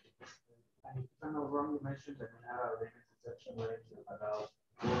 and if I'm not wrong, you mentioned that we have a limit detection range of about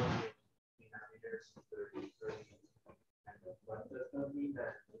 40 nanometers, 30, but does that mean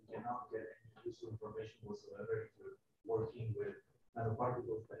that we cannot get any useful information whatsoever if you're working with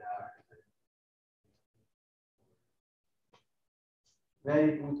nanoparticles that are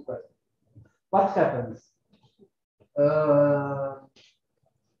Very good question. What happens?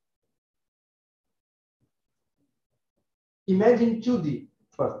 Imagine 2D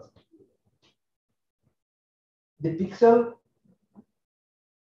first. The pixel,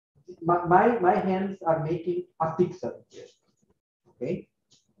 my hands are making a pixel. Okay.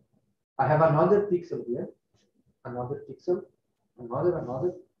 I have another pixel here, another pixel,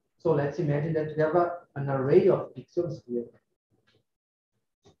 another. So let's imagine that we have an array of pixels here.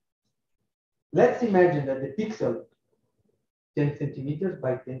 Let's imagine that the pixel 10 centimeters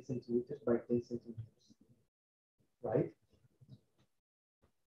by 10 centimeters by 10 centimeters, right?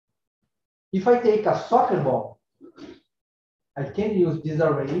 If I take a soccer ball, I can use this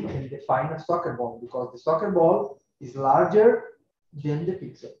array and define a soccer ball because the soccer ball is larger than the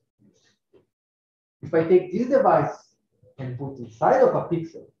pixel. If I take this device and put inside of a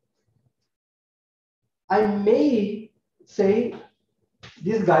pixel, I may say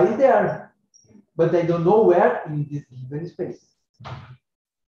this guy is there, but I don't know where in this given space.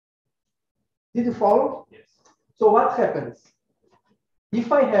 Did you follow? Yes. So what happens?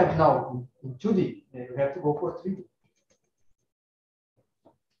 If I have now in 2D, then you have to go for 3D.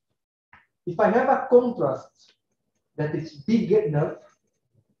 If I have a contrast that is big enough,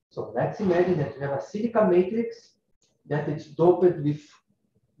 so let's imagine that we have a silica matrix that is doped with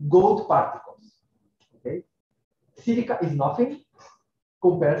gold particles. Okay, silica is nothing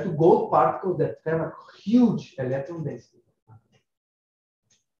compared to gold particles that have a huge electron density.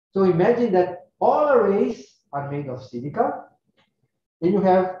 So imagine that all arrays are made of silica, and you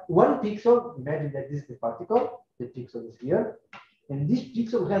have one pixel. Imagine that this is the particle, the pixel is here, and this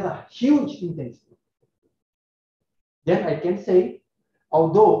pixel has a huge intensity. Then I can say,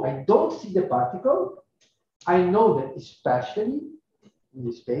 although I don't see the particle, I know that especially in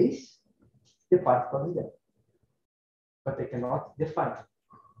the space, the particle is there. But I cannot define it.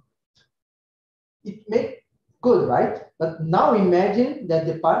 It makes good, right? But now imagine that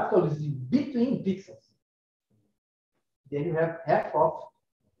the particle is in between pixels. Then you have half of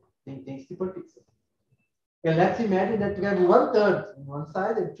the intensity per pixel. And let's imagine that we have 1/3 on one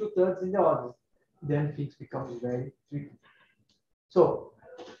side and 2/3 in the other. Then things become very tricky. So,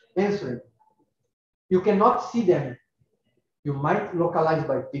 answering, you cannot see them. You might localize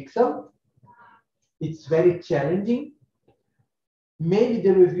by pixel. It's very challenging. Maybe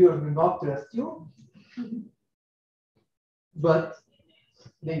the reviewers will not trust you, but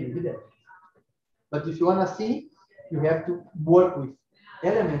they will be there. But if you want to see, you have to work with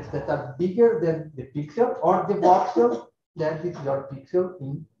elements that are bigger than the pixel or the voxel that is your pixel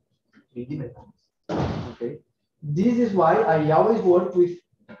in 3 dimensions. Okay, this is why I always work with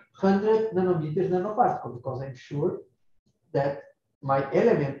 100 nanometers nanoparticle because I'm sure that my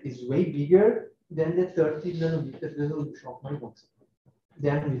element is way bigger than the 30 nanometers resolution of my voxel.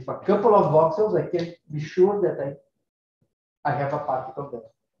 Then with a couple of voxels, I can be sure that I have a particle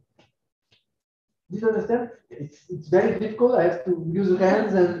there. Do you understand? It's very difficult. I have to use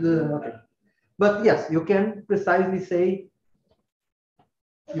hands and okay. But yes, you can precisely say.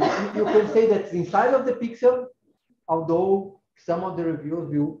 You can say that inside of the pixel, although some of the reviewers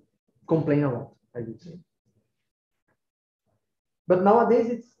will complain a lot, I would say. But nowadays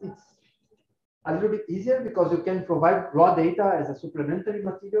it's a little bit easier because you can provide raw data as a supplementary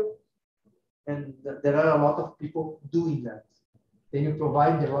material, and there are a lot of people doing that. Then you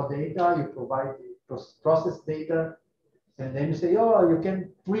provide the raw data, you provide the process data, and then you say, oh, you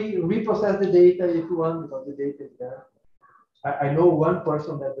can reprocess the data if you want because the data is there. I know one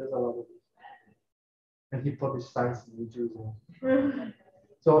person that does a lot of it, and he published science in Jerusalem.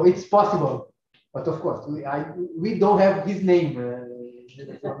 So it's possible, but of course we don't have his name.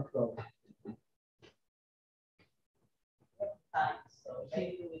 That's one problem. So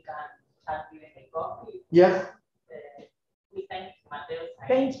maybe we can chat during the coffee. Yes. We thank Mateo.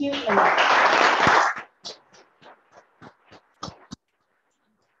 Thank you a lot.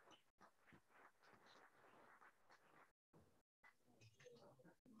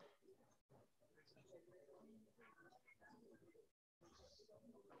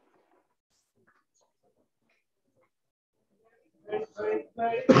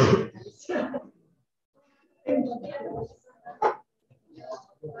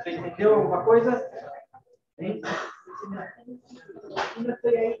 Você entendeu alguma coisa? Hein?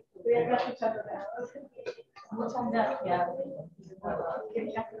 Estoy acá escuchando nada. Muchas gracias.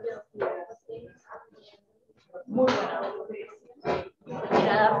 Muy bueno. El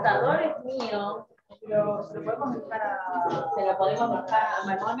adaptador es mío. Pero se lo podemos dejar a. Se lo podemos dejar a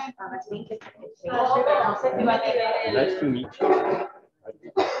Marone, a Martín, que llegó, pero no sé si va a tener el. Nice to meet you.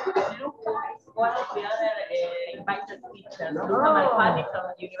 Lucas, one of the other invited teachers, Luca Malfatti from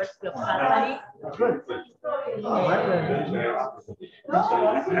the University of Calgary.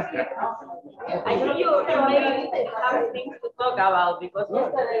 I think you maybe have things to talk about because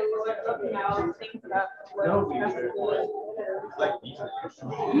yesterday we were talking about things that were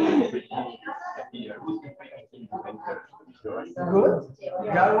Good.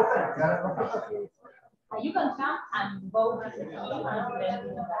 You can come and go to the team and then do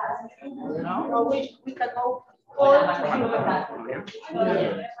that. No? Or we can go All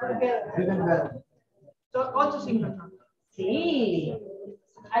Even better. so 8:50. Sí.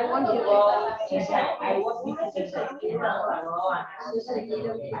 I want to go. I was visiting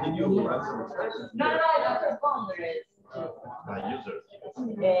the school No, not the Congress. Users.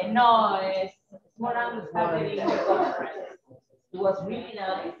 No, it's more understanding the conference. It was really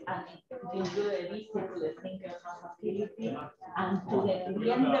nice and it included a visit to the Thinkers facility and to the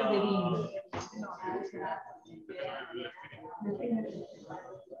cliente de BIM.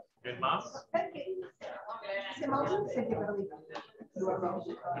 ¿Quién más? Ese mouse se te perdió. ¿Quién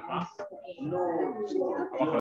más?